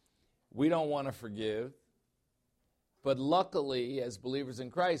 We don't want to forgive. But luckily, as believers in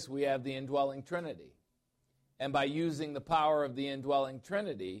Christ, we have the indwelling Trinity. And by using the power of the indwelling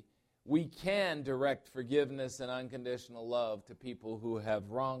Trinity, we can direct forgiveness and unconditional love to people who have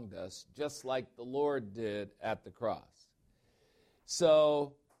wronged us, just like the Lord did at the cross.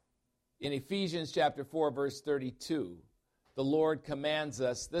 So, in Ephesians chapter 4, verse 32, the Lord commands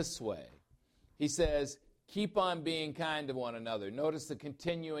us this way. He says, keep on being kind to one another. Notice the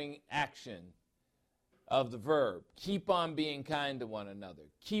continuing action of the verb. Keep on being kind to one another.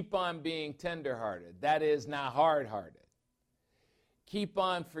 Keep on being tenderhearted. That is, not hard-hearted. Keep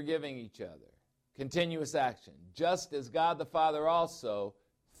on forgiving each other. Continuous action. Just as God the Father also,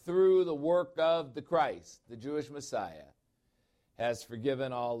 through the work of the Christ, the Jewish Messiah, has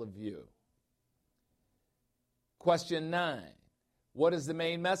forgiven all of you. Question 9. What is the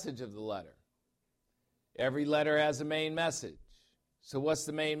main message of the letter? Every letter has a main message. So what's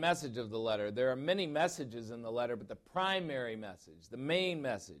the main message of the letter? There are many messages in the letter, but the primary message, the main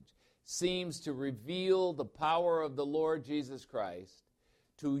message, seems to reveal the power of the Lord Jesus Christ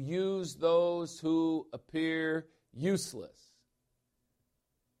to use those who appear useless.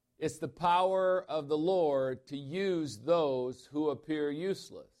 It's the power of the Lord to use those who appear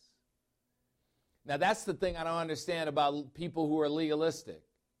useless. Now, that's the thing I don't understand about people who are legalistic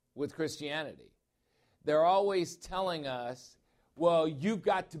with Christianity. They're always telling us, well, you've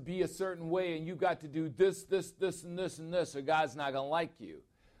got to be a certain way, and you've got to do this, this, this, and this, and this, or God's not going to like you.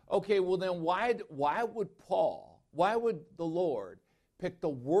 Okay, well then why would the Lord pick the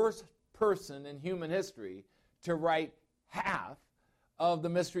worst person in human history to write half of the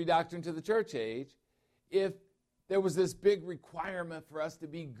mystery doctrine to the church age if there was this big requirement for us to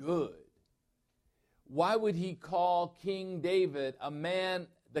be good? Why would he call King David a man,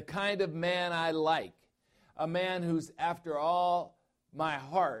 the kind of man I like, a man who's after all my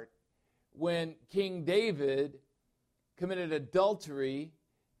heart, when King David committed adultery,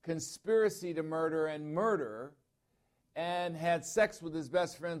 conspiracy to murder, and had sex with his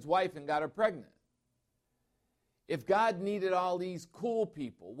best friend's wife and got her pregnant? If God needed all these cool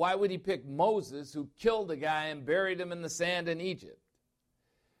people, why would he pick Moses, who killed a guy and buried him in the sand in Egypt?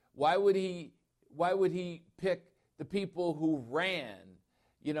 Why would he pick the people who ran?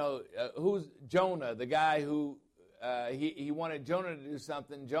 Who's Jonah, the guy who he wanted Jonah to do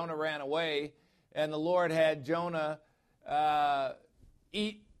something. Jonah ran away, and the Lord had Jonah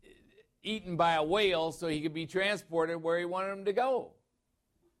eaten by a whale so he could be transported where he wanted him to go.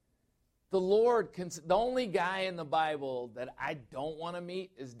 The only guy in the Bible that I don't want to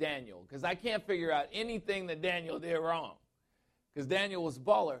meet is Daniel, because I can't figure out anything that Daniel did wrong, because Daniel was a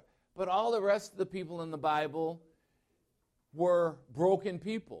baller. But all the rest of the people in the Bible were broken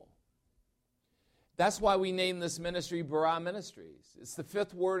people. That's why we named this ministry Bara Ministries. It's the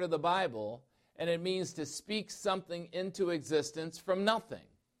fifth word of the Bible, and it means to speak something into existence from nothing.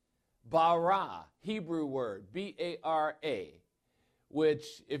 Bara, Hebrew word, B-A-R-A,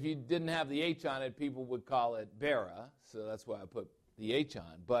 which if you didn't have the H on it, people would call it Bara, so that's why I put the H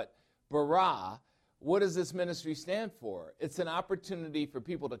on. But Bara, what does this ministry stand for? It's an opportunity for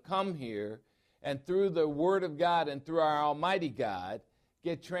people to come here and through the Word of God and through our Almighty God,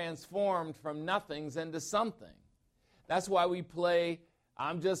 get transformed from nothings into something. That's why we play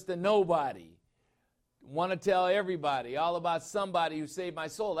I'm Just a Nobody. Want to tell everybody all about somebody who saved my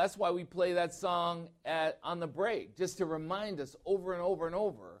soul. That's why we play that song on the break, just to remind us over and over and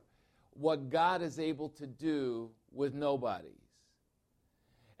over what God is able to do with nobodies.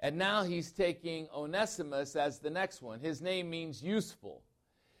 And now he's taking Onesimus as the next one. His name means useful.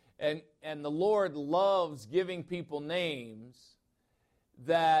 And the Lord loves giving people names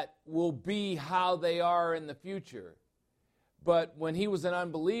that will be how they are in the future. But when he was an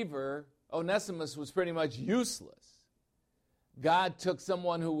unbeliever, Onesimus was pretty much useless. God took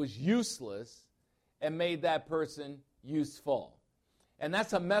someone who was useless and made that person useful. And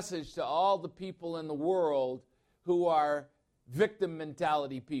that's a message to all the people in the world who are victim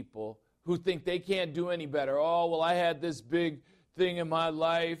mentality people, who think they can't do any better. Oh, well, I had this big thing in my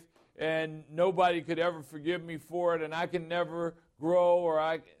life, and nobody could ever forgive me for it, and I can never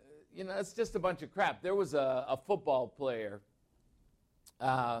grow, it's just a bunch of crap. There was a football player,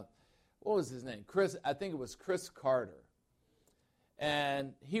 what was his name? I think it was Chris Carter.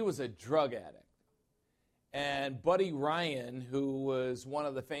 And he was a drug addict. And Buddy Ryan, who was one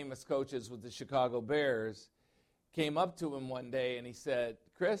of the famous coaches with the Chicago Bears, came up to him one day and he said,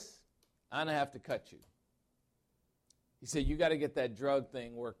 Chris, I'm going to have to cut you. He said, you got to get that drug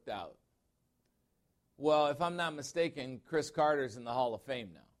thing worked out. Well, if I'm not mistaken, Chris Carter's in the Hall of Fame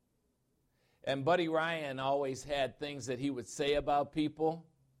now. And Buddy Ryan always had things that he would say about people.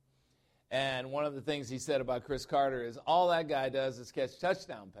 And one of the things he said about Chris Carter is all that guy does is catch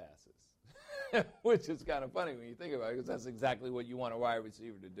touchdown passes, which is kind of funny when you think about it, because that's exactly what you want a wide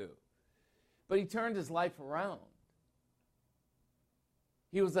receiver to do. But he turned his life around.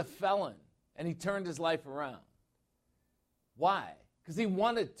 He was a felon, and he turned his life around. Why? Because he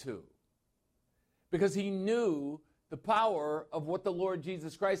wanted to. Because he knew the power of what the Lord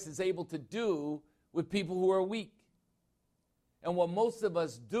Jesus Christ is able to do with people who are weak. And what most of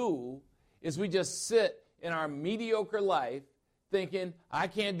us do is we just sit in our mediocre life thinking, I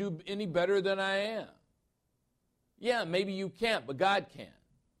can't do any better than I am. Yeah, maybe you can't, but God can.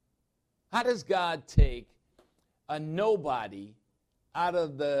 How does God take a nobody out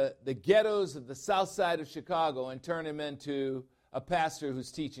of the ghettos of the south side of Chicago and turn him into a pastor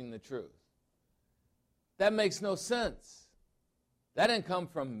who's teaching the truth? That makes no sense. That didn't come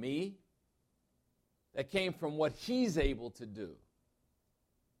from me. That came from what he's able to do.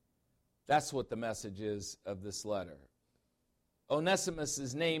 That's what the message is of this letter.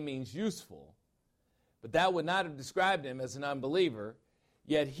 Onesimus' name means useful, but that would not have described him as an unbeliever,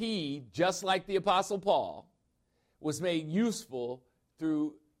 yet he, just like the Apostle Paul, was made useful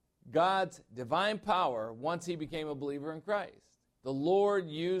through God's divine power once he became a believer in Christ. The Lord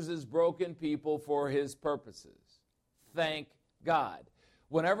uses broken people for his purposes. Thank God.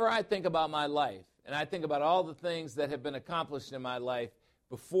 Whenever I think about my life, and I think about all the things that have been accomplished in my life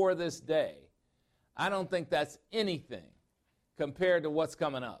before this day, I don't think that's anything compared to what's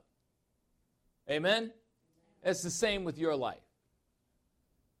coming up. Amen? It's the same with your life.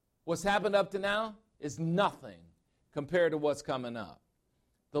 What's happened up to now is nothing compared to what's coming up.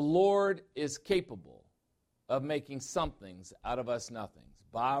 The Lord is capable of making somethings out of us nothings.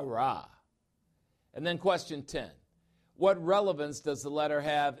 Bara. And then question 10. What relevance does the letter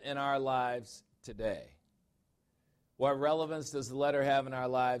have in our lives today? What relevance does the letter have in our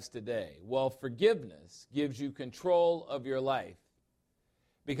lives today? Well, forgiveness gives you control of your life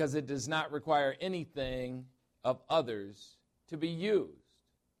because it does not require anything of others to be used.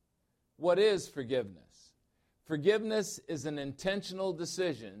 What is forgiveness? Forgiveness is an intentional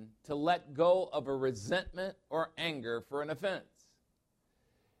decision to let go of a resentment or anger for an offense,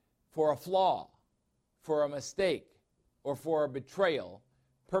 for a flaw, for a mistake, or for a betrayal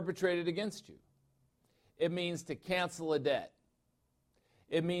perpetrated against you. It means to cancel a debt.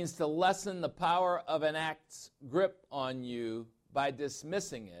 It means to lessen the power of an act's grip on you by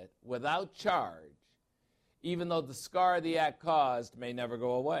dismissing it without charge, even though the scar the act caused may never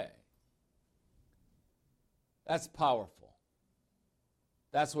go away. That's powerful.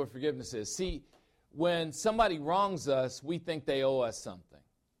 That's what forgiveness is. See, when somebody wrongs us, we think they owe us something.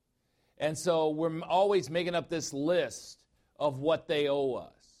 And so we're always making up this list of what they owe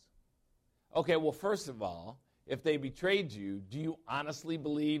us. Okay, well, first of all, if they betrayed you, do you honestly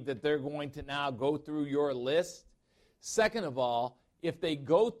believe that they're going to now go through your list? Second of all, if they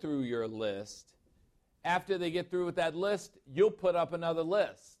go through your list, after they get through with that list, you'll put up another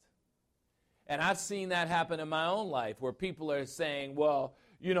list. And I've seen that happen in my own life where people are saying, well,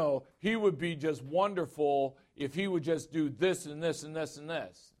 you know, he would be just wonderful if he would just do this and this and this and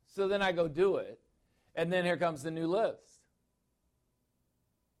this. So then I go do it, and then here comes the new list.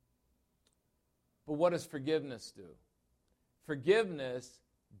 But what does forgiveness do? Forgiveness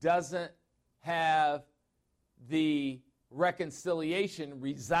doesn't have the reconciliation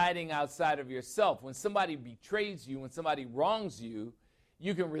residing outside of yourself. When somebody betrays you, when somebody wrongs you,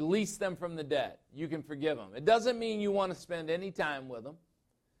 you can release them from the debt. You can forgive them. It doesn't mean you want to spend any time with them.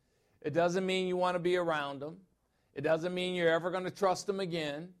 It doesn't mean you want to be around them. It doesn't mean you're ever going to trust them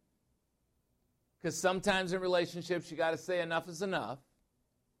again. Because sometimes in relationships you got to say enough is enough.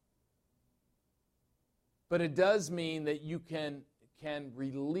 But it does mean that you can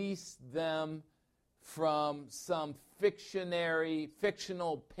release them from some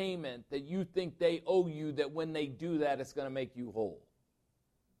fictional payment that you think they owe you, that when they do that, it's going to make you whole.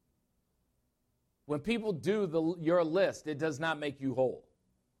 When people do your list, it does not make you whole.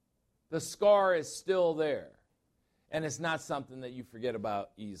 The scar is still there, and it's not something that you forget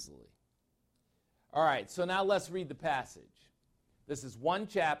about easily. All right, so now let's read the passage. This is one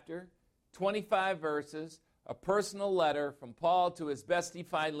chapter, 25 verses, a personal letter from Paul to his bestie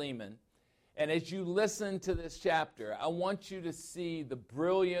Philemon. And as you listen to this chapter, I want you to see the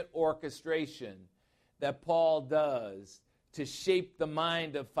brilliant orchestration that Paul does to shape the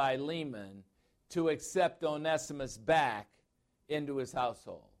mind of Philemon to accept Onesimus back into his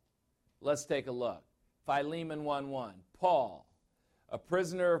household. Let's take a look. Philemon 1:1. Paul, a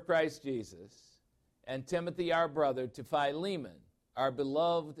prisoner of Christ Jesus, and Timothy, our brother, to Philemon, our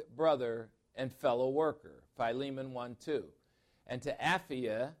beloved brother and fellow worker. Philemon 1:2. And to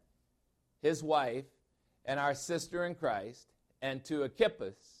Apphia, his wife, and our sister in Christ, and to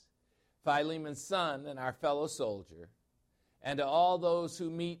Archippus, Philemon's son and our fellow soldier, and to all those who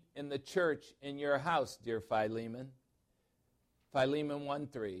meet in the church in your house, dear Philemon. Philemon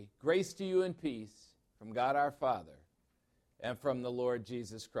 1:3. Grace to you and peace from God our Father and from the Lord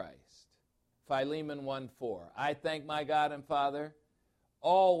Jesus Christ. Philemon 1:4. I thank my God and Father,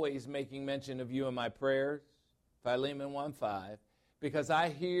 always making mention of you in my prayers. Philemon 1:5. Because I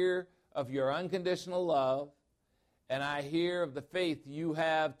hear of your unconditional love, and I hear of the faith you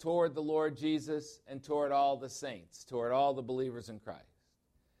have toward the Lord Jesus and toward all the saints, toward all the believers in Christ.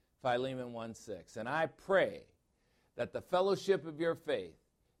 Philemon 1:6. And I pray that the fellowship of your faith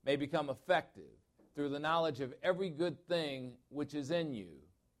may become effective through the knowledge of every good thing which is in you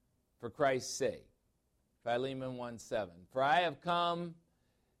for Christ's sake. Philemon 1:7. For I have come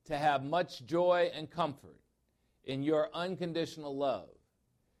to have much joy and comfort in your unconditional love,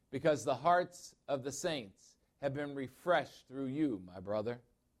 because the hearts of the saints have been refreshed through you, my brother.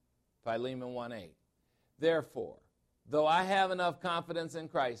 Philemon 1:8. Therefore, though I have enough confidence in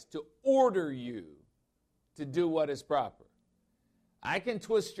Christ to order you to do what is proper, I can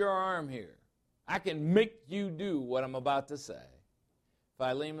twist your arm here. I can make you do what I'm about to say.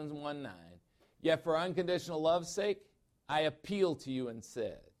 Philemon 1:9. Yet for unconditional love's sake, I appeal to you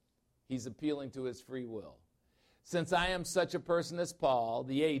instead. He's appealing to his free will. Since I am such a person as Paul,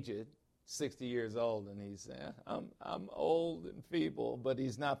 the aged, 60 years old, and he's saying, I'm old and feeble, but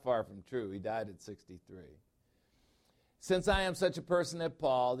he's not far from true. He died at 63. Since I am such a person as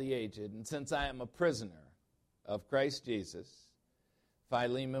Paul, the aged, and since I am a prisoner of Christ Jesus,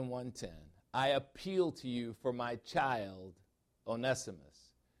 Philemon 1:10, I appeal to you for my child,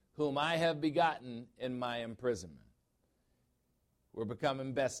 Onesimus, whom I have begotten in my imprisonment. We're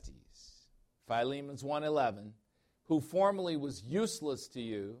becoming besties. Philemon 1:11, who formerly was useless to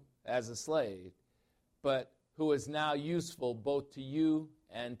you as a slave, but who is now useful both to you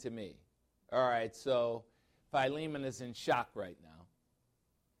and to me. All right, so Philemon is in shock right now.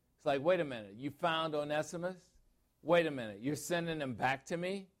 It's like, wait a minute, you found Onesimus? Wait a minute, you're sending him back to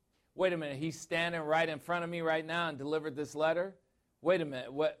me? Wait a minute, he's standing right in front of me right now and delivered this letter? Wait a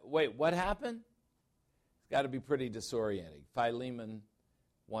minute, what happened? It's got to be pretty disorienting. Philemon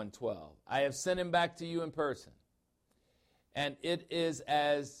 1:12. I have sent him back to you in person, and it is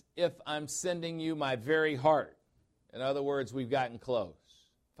as if I'm sending you my very heart. In other words, we've gotten close.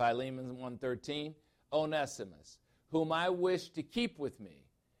 Philemon 1:13. Onesimus, whom I wish to keep with me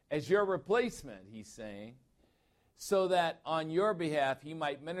as your replacement, he's saying, so that on your behalf he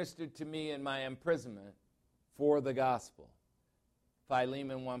might minister to me in my imprisonment for the gospel.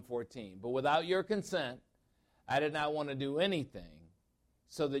 Philemon 1:14. But without your consent, I did not want to do anything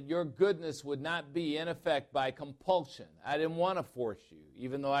so that your goodness would not be in effect by compulsion. I didn't want to force you,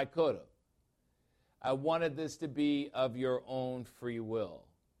 even though I could have. I wanted this to be of your own free will.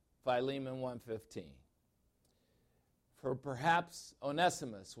 Philemon 1:15. For perhaps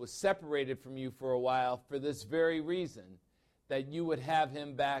Onesimus was separated from you for a while for this very reason, that you would have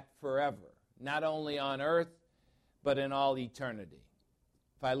him back forever, not only on earth, but in all eternity.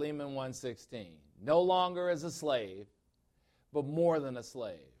 Philemon 1:16. No longer as a slave, but more than a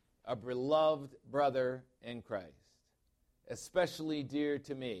slave, a beloved brother in Christ, especially dear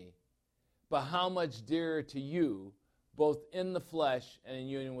to me, but how much dearer to you, both in the flesh and in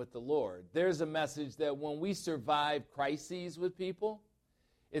union with the Lord. There's a message that when we survive crises with people,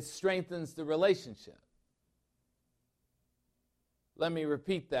 it strengthens the relationship. Let me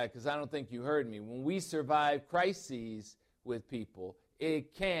repeat that because I don't think you heard me. When we survive crises with people,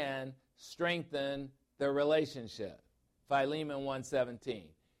 it can strengthen the relationship. Philemon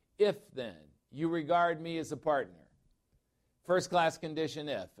 1:17. If then you regard me as a partner, first class condition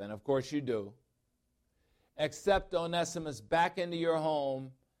if, and of course you do, accept Onesimus back into your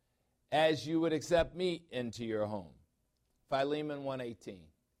home as you would accept me into your home. Philemon 1:18.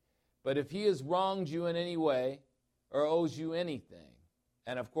 But if he has wronged you in any way or owes you anything,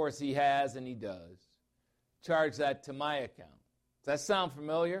 and of course he has and he does, charge that to my account. Does that sound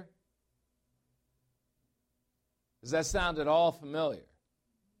familiar? Does that sound at all familiar?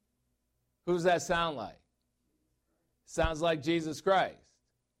 Who does that sound like? Sounds like Jesus Christ,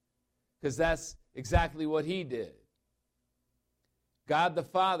 because that's exactly what he did. God the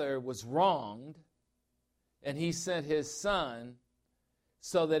Father was wronged, and he sent his Son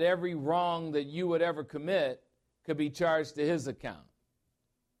so that every wrong that you would ever commit could be charged to his account.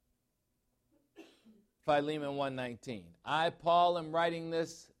 Philemon 1:19. I, Paul, am writing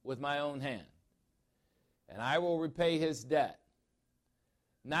this with my own hand, and I will repay his debt.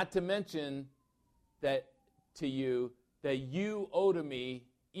 Not to mention that to you that you owe to me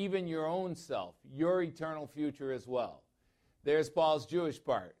even your own self, your eternal future as well. There's Paul's Jewish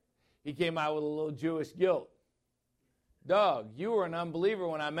part. He came out with a little Jewish guilt. Dog, you were an unbeliever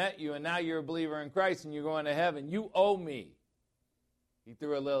when I met you, and now you're a believer in Christ, and you're going to heaven. You owe me. He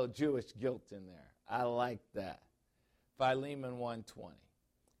threw a little Jewish guilt in there. I like that. Philemon 1:20.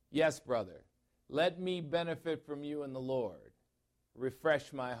 Yes, brother, let me benefit from you in the Lord.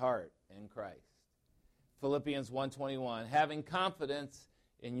 Refresh my heart in Christ. Philippians 1:21. Having confidence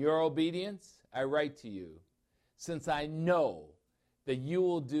in your obedience, I write to you, since I know that you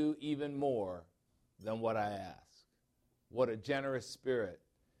will do even more than what I ask. What a generous spirit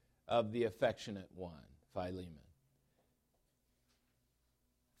of the affectionate one, Philemon.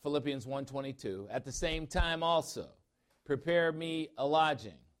 Philippians 1:22. At the same time also, prepare me a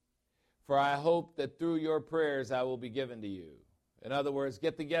lodging, For I hope that through your prayers I will be given to you. In other words,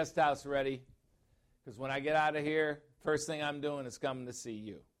 get the guest house ready, because when I get out of here, first thing I'm doing is coming to see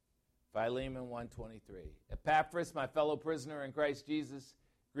you. Philemon 1:23. Epaphras, my fellow prisoner in Christ Jesus,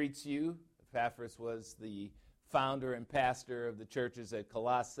 greets you. Epaphras was the founder and pastor of the churches at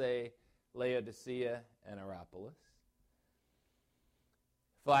Colossae, Laodicea, and Hierapolis.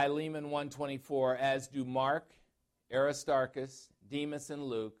 Philemon 1:24, as do Mark, Aristarchus, Demas, and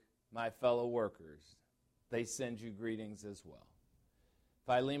Luke, my fellow workers. They send you greetings as well.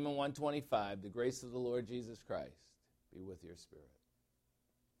 Philemon 1:25, the grace of the Lord Jesus Christ be with your spirit.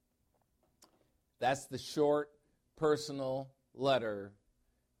 That's the short, personal letter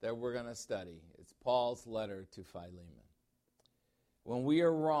that we're going to study. It's Paul's letter to Philemon. When we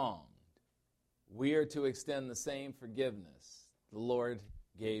are wronged, we are to extend the same forgiveness the Lord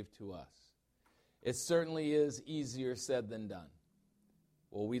gave to us. It certainly is easier said than done.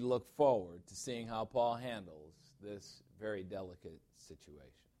 Well, we look forward to seeing how Paul handles this very delicate situation.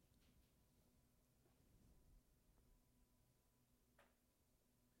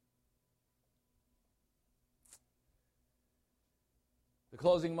 The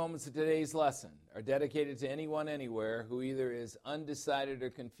closing moments of today's lesson are dedicated to anyone anywhere who either is undecided or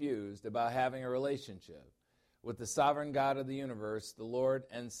confused about having a relationship with the sovereign God of the universe, the Lord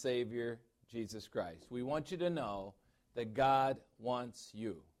and Savior, Jesus Christ. We want you to know that God wants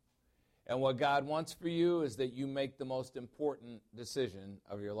you. And what God wants for you is that you make the most important decision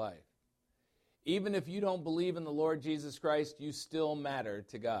of your life. Even if you don't believe in the Lord Jesus Christ, you still matter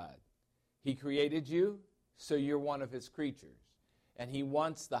to God. He created you, so you're one of his creatures. And he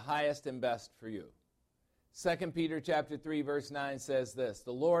wants the highest and best for you. 2 Peter chapter 3, verse 9 says this,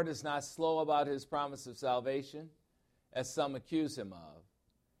 the Lord is not slow about his promise of salvation, as some accuse him of.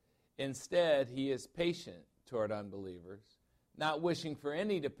 Instead, he is patient toward unbelievers, not wishing for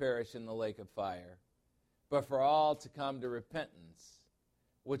any to perish in the lake of fire, but for all to come to repentance,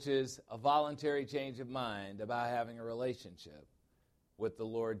 which is a voluntary change of mind about having a relationship with the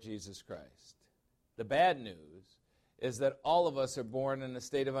Lord Jesus Christ. The bad news is that all of us are born in a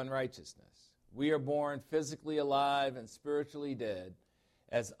state of unrighteousness. We are born physically alive and spiritually dead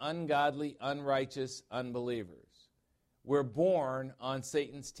as ungodly, unrighteous unbelievers. We're born on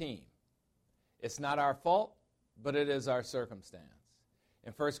Satan's team. It's not our fault, but it is our circumstance.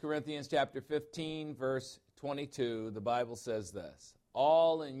 In 1 Corinthians chapter 15, verse 22, the Bible says this,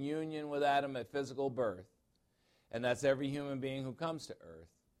 all in union with Adam at physical birth, and that's every human being who comes to earth,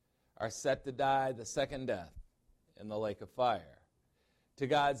 are set to die the second death in the lake of fire. To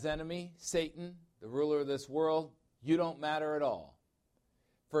God's enemy, Satan, the ruler of this world, you don't matter at all.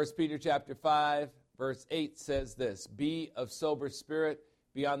 1 Peter chapter 5, verse 8 says this, be of sober spirit,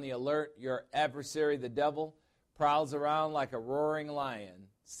 be on the alert. Your adversary, the devil, prowls around like a roaring lion,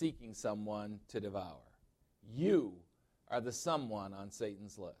 seeking someone to devour. You are the someone on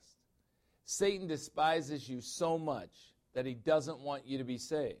Satan's list. Satan despises you so much that he doesn't want you to be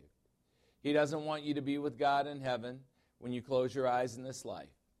saved. He doesn't want you to be with God in heaven when you close your eyes in this life.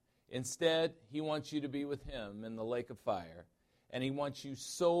 Instead, he wants you to be with him in the lake of fire, and he wants you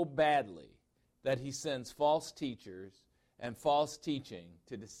so badly that he sends false teachers and false teaching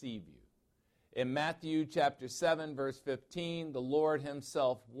to deceive you. In Matthew chapter 7, verse 15, the Lord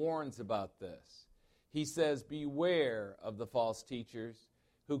himself warns about this. He says, beware of the false teachers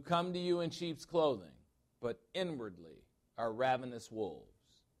who come to you in sheep's clothing, but inwardly are ravenous wolves.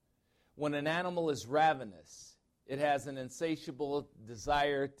 When an animal is ravenous, it has an insatiable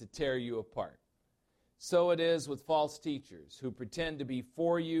desire to tear you apart. So it is with false teachers who pretend to be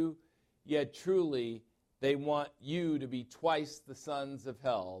for you, yet truly they want you to be twice the sons of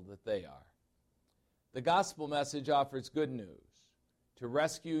hell that they are. The gospel message offers good news to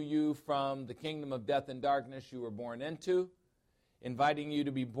rescue you from the kingdom of death and darkness you were born into, inviting you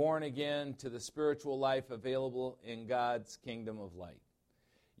to be born again to the spiritual life available in God's kingdom of light.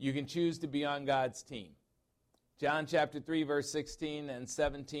 You can choose to be on God's team. John chapter 3, verse 16 and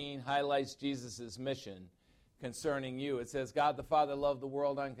 17 highlights Jesus' mission concerning you. It says, God the Father loved the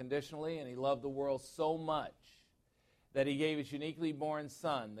world unconditionally, and he loved the world so much that he gave his uniquely born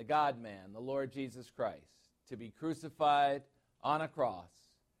Son, the God-man, the Lord Jesus Christ, to be crucified on a cross,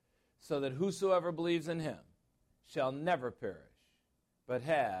 so that whosoever believes in him shall never perish, but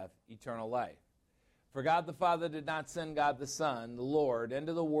have eternal life. For God the Father did not send God the Son, the Lord,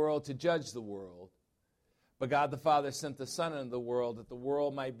 into the world to judge the world, but God the Father sent the Son into the world that the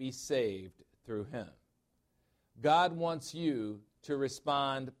world might be saved through him. God wants you to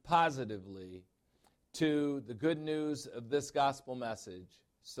respond positively to the good news of this gospel message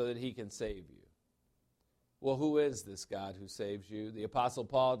so that he can save you. Well, who is this God who saves you? The Apostle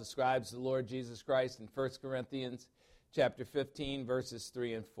Paul describes the Lord Jesus Christ in 1 Corinthians chapter 15, verses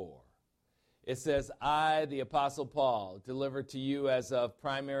 3 and 4. It says, I, the Apostle Paul, deliver to you as of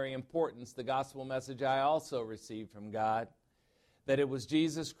primary importance the gospel message I also received from God, that it was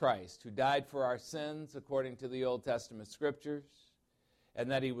Jesus Christ who died for our sins according to the Old Testament Scriptures, and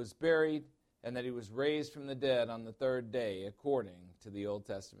that he was buried, and that he was raised from the dead on the third day according to the Old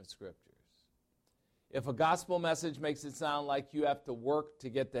Testament Scriptures. If a gospel message makes it sound like you have to work to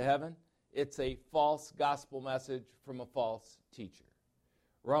get to heaven, it's a false gospel message from a false teacher.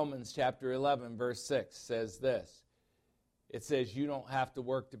 Romans chapter 11, verse 6 says this. It says you don't have to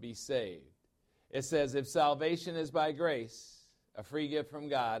work to be saved. It says if salvation is by grace, a free gift from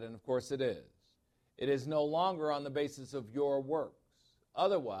God, and of course it is no longer on the basis of your works.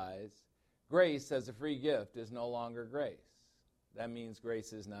 Otherwise, grace as a free gift is no longer grace. That means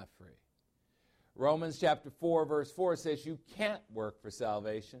grace is not free. Romans chapter 4, verse 4 says you can't work for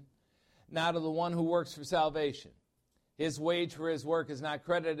salvation. Now to the one who works for salvation, his wage for his work is not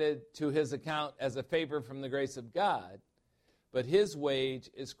credited to his account as a favor from the grace of God, but his wage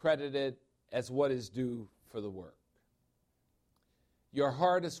is credited as what is due for the work. Your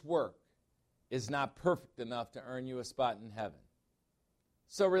hardest work is not perfect enough to earn you a spot in heaven.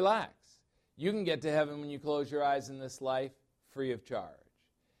 So relax. You can get to heaven when you close your eyes in this life free of charge.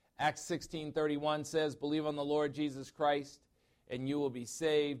 Acts 16:31 says, believe on the Lord Jesus Christ, and you will be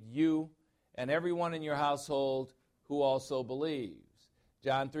saved, you and everyone in your household who also believes.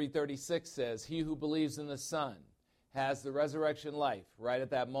 John 3:36 says, he who believes in the Son has the resurrection life right at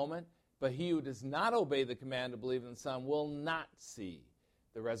that moment, but he who does not obey the command to believe in the Son will not see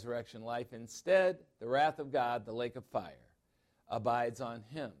the resurrection life. Instead, the wrath of God, the lake of fire, abides on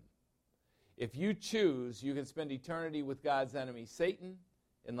him. If you choose, you can spend eternity with God's enemy, Satan,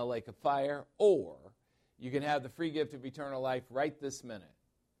 in the lake of fire, or you can have the free gift of eternal life right this minute.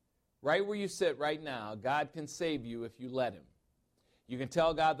 Right where you sit right now, God can save you if you let him. You can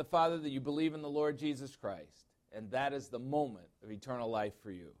tell God the Father that you believe in the Lord Jesus Christ, and that is the moment of eternal life for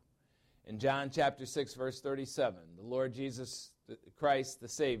you. In John chapter 6, verse 37, the Lord Jesus Christ, the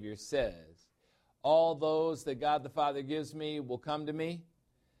Savior, says, all those that God the Father gives me will come to me,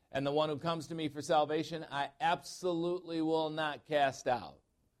 and the one who comes to me for salvation, I absolutely will not cast out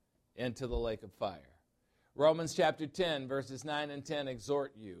into the lake of fire. Romans chapter 10, verses 9 and 10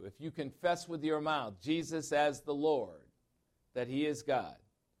 exhort you, if you confess with your mouth Jesus as the Lord, that he is God,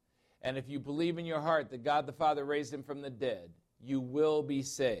 and if you believe in your heart that God the Father raised him from the dead, you will be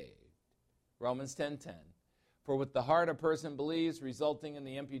saved. Romans 10:10, for with the heart a person believes, resulting in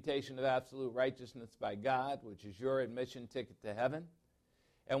the imputation of absolute righteousness by God, which is your admission ticket to heaven,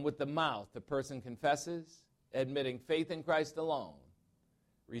 and with the mouth the person confesses, admitting faith in Christ alone,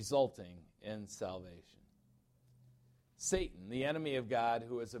 resulting in salvation. Satan, the enemy of God,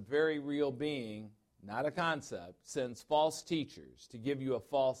 who is a very real being, not a concept, sends false teachers to give you a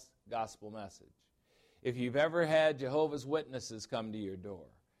false gospel message. If you've ever had Jehovah's Witnesses come to your door,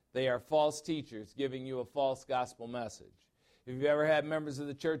 they are false teachers giving you a false gospel message. If you've ever had members of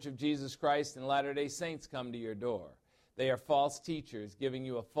the Church of Jesus Christ and Latter-day Saints come to your door, they are false teachers giving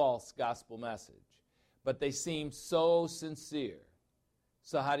you a false gospel message. But they seem so sincere.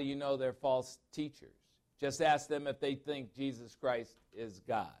 So how do you know they're false teachers? Just ask them if they think Jesus Christ is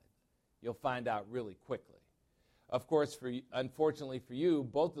God. You'll find out really quickly. Of course, unfortunately for you,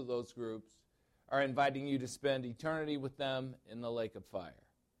 both of those groups are inviting you to spend eternity with them in the lake of fire.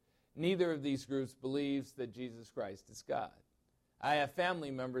 Neither of these groups believes that Jesus Christ is God. I have family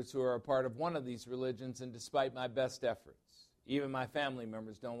members who are a part of one of these religions, and despite my best efforts, even my family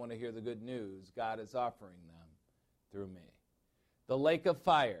members don't want to hear the good news God is offering them through me. The lake of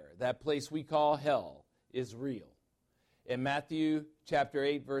fire, that place we call hell, is real. In Matthew chapter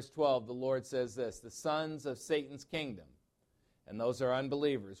 8, verse 12, the Lord says this, the sons of Satan's kingdom, and those are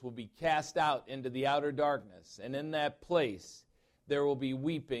unbelievers, will be cast out into the outer darkness, and in that place there will be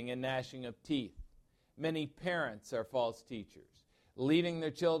weeping and gnashing of teeth. Many parents are false teachers, leading their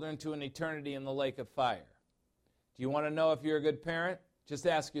children to an eternity in the lake of fire. Do you want to know if you're a good parent? Just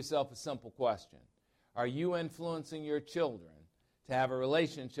ask yourself a simple question. Are you influencing your children to have a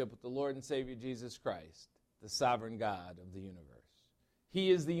relationship with the Lord and Savior Jesus Christ, the sovereign God of the universe?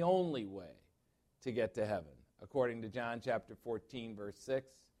 He is the only way to get to heaven. According to John chapter 14, verse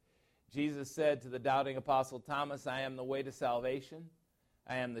 6, Jesus said to the doubting apostle Thomas, I am the way to salvation.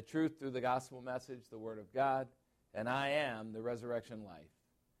 I am the truth through the gospel message, the word of God, and I am the resurrection life.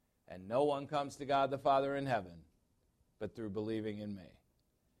 And no one comes to God the Father in heaven but through believing in me.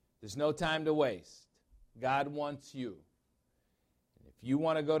 There's no time to waste. God wants you. And if If you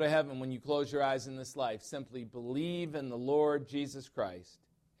want to go to heaven when you close your eyes in this life, simply believe in the Lord Jesus Christ,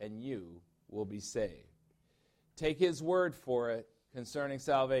 and you will be saved. Take his word for it concerning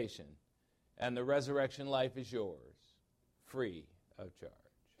salvation, and the resurrection life is yours, free of charge.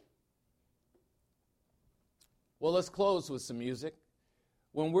 Well, let's close with some music.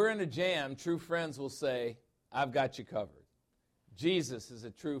 When we're in a jam, true friends will say, I've got you covered. Jesus is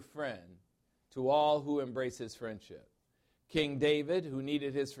a true friend to all who embrace his friendship. King David, who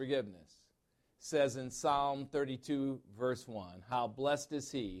needed his forgiveness, says in Psalm 32, verse 1, how blessed is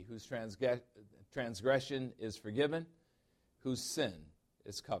he whose transgression is forgiven, whose sin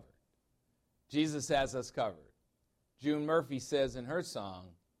is covered. Jesus has us covered. June Murphy says in her song,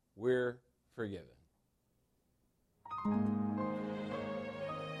 we're forgiven.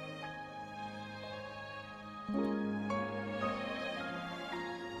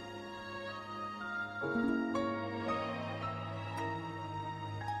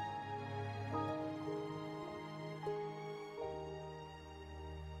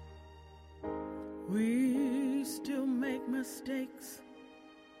 We still make mistakes.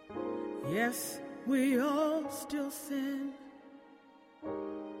 Yes, we all still sin.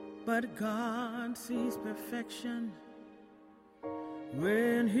 But God sees perfection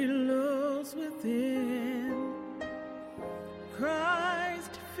when he looks within.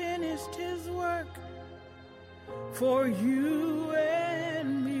 Christ finished his work for you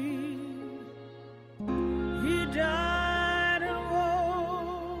and me. He died and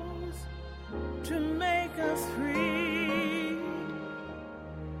rose to make us free.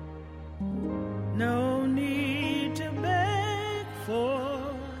 No need to beg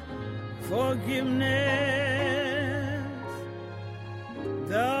for forgiveness.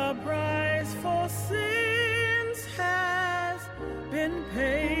 The price for sins has been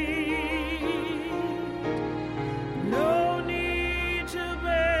paid. No need to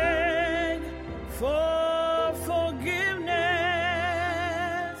beg for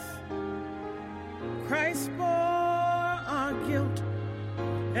forgiveness. Christ bore our guilt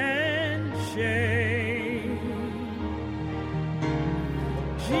and shame.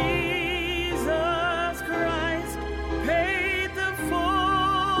 Jesus Christ paid the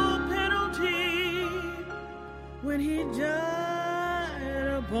full penalty when he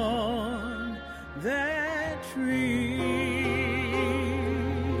died upon that tree.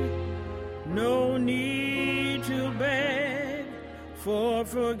 No need to beg for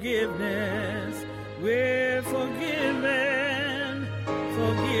forgiveness. We're forgiven,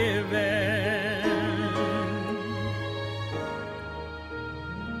 forgiven.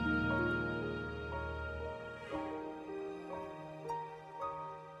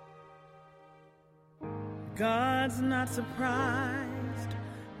 God's not surprised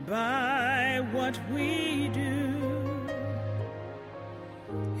by what we do.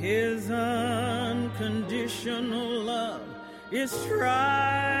 His unconditional love is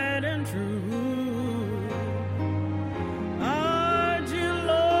tried and true. Our dear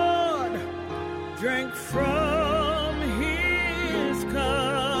Lord drank from his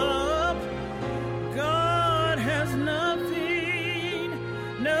cup. God has nothing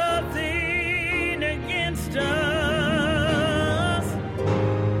against us.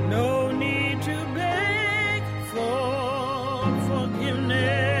 No need to beg for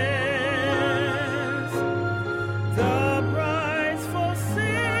forgiveness. The price for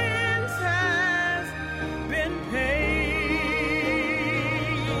sins has been paid.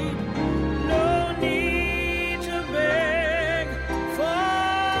 No need to beg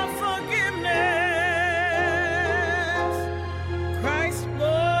for forgiveness. Christ bore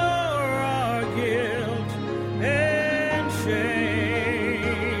our guilt and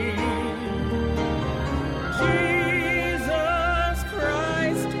shame. Jesus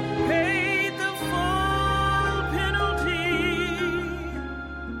Christ paid the full penalty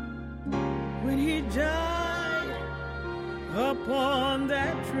when he died upon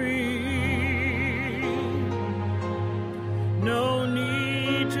that tree. No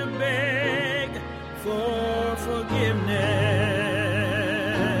need to beg for forgiveness.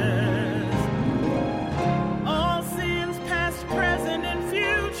 All sins past, present, and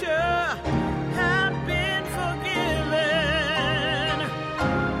future have been forgiven.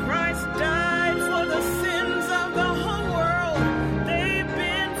 Christ died for the sins of the whole world. They've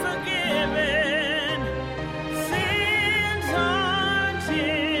been forgiven. Sins aren't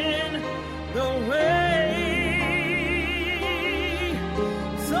in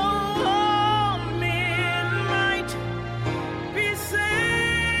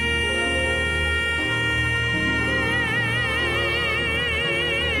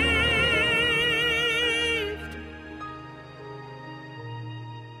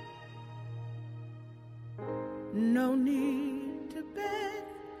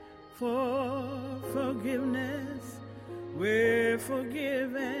for forgiveness. We're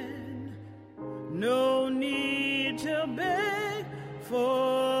forgiven. No need to beg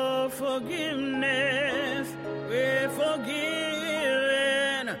for forgiveness. We're forgiven.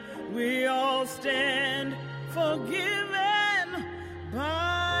 We all stand forgiven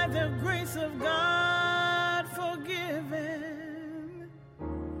by the grace of God, forgiven.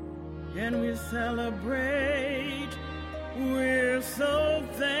 And we celebrate. We're so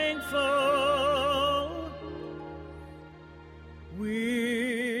thankful.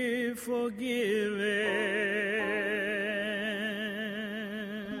 We're forgiven.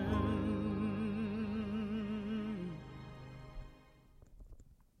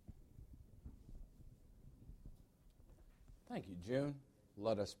 Thank you, June.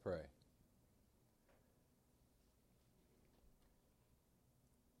 Let us pray.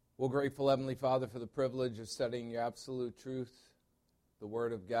 Well, grateful Heavenly Father, for the privilege of studying your absolute truth, the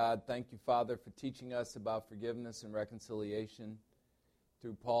Word of God. Thank you, Father, for teaching us about forgiveness and reconciliation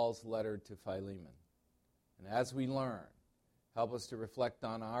through Paul's letter to Philemon. And as we learn, help us to reflect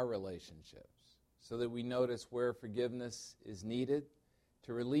on our relationships so that we notice where forgiveness is needed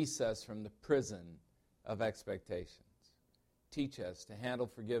to release us from the prison of expectations. Teach us to handle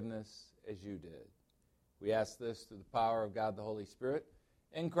forgiveness as you did. We ask this through the power of God the Holy Spirit.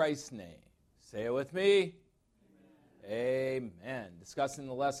 In Christ's name. Say it with me. Amen. Amen. Discussing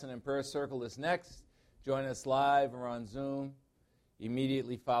the lesson in Prayer Circle is next. Join us live or on Zoom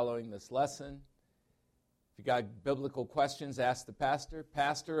immediately following this lesson. If you got biblical questions, ask the pastor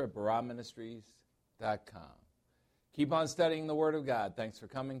at barahministries.com. Keep on studying the Word of God. Thanks for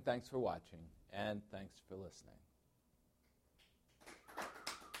coming, thanks for watching, and thanks for listening.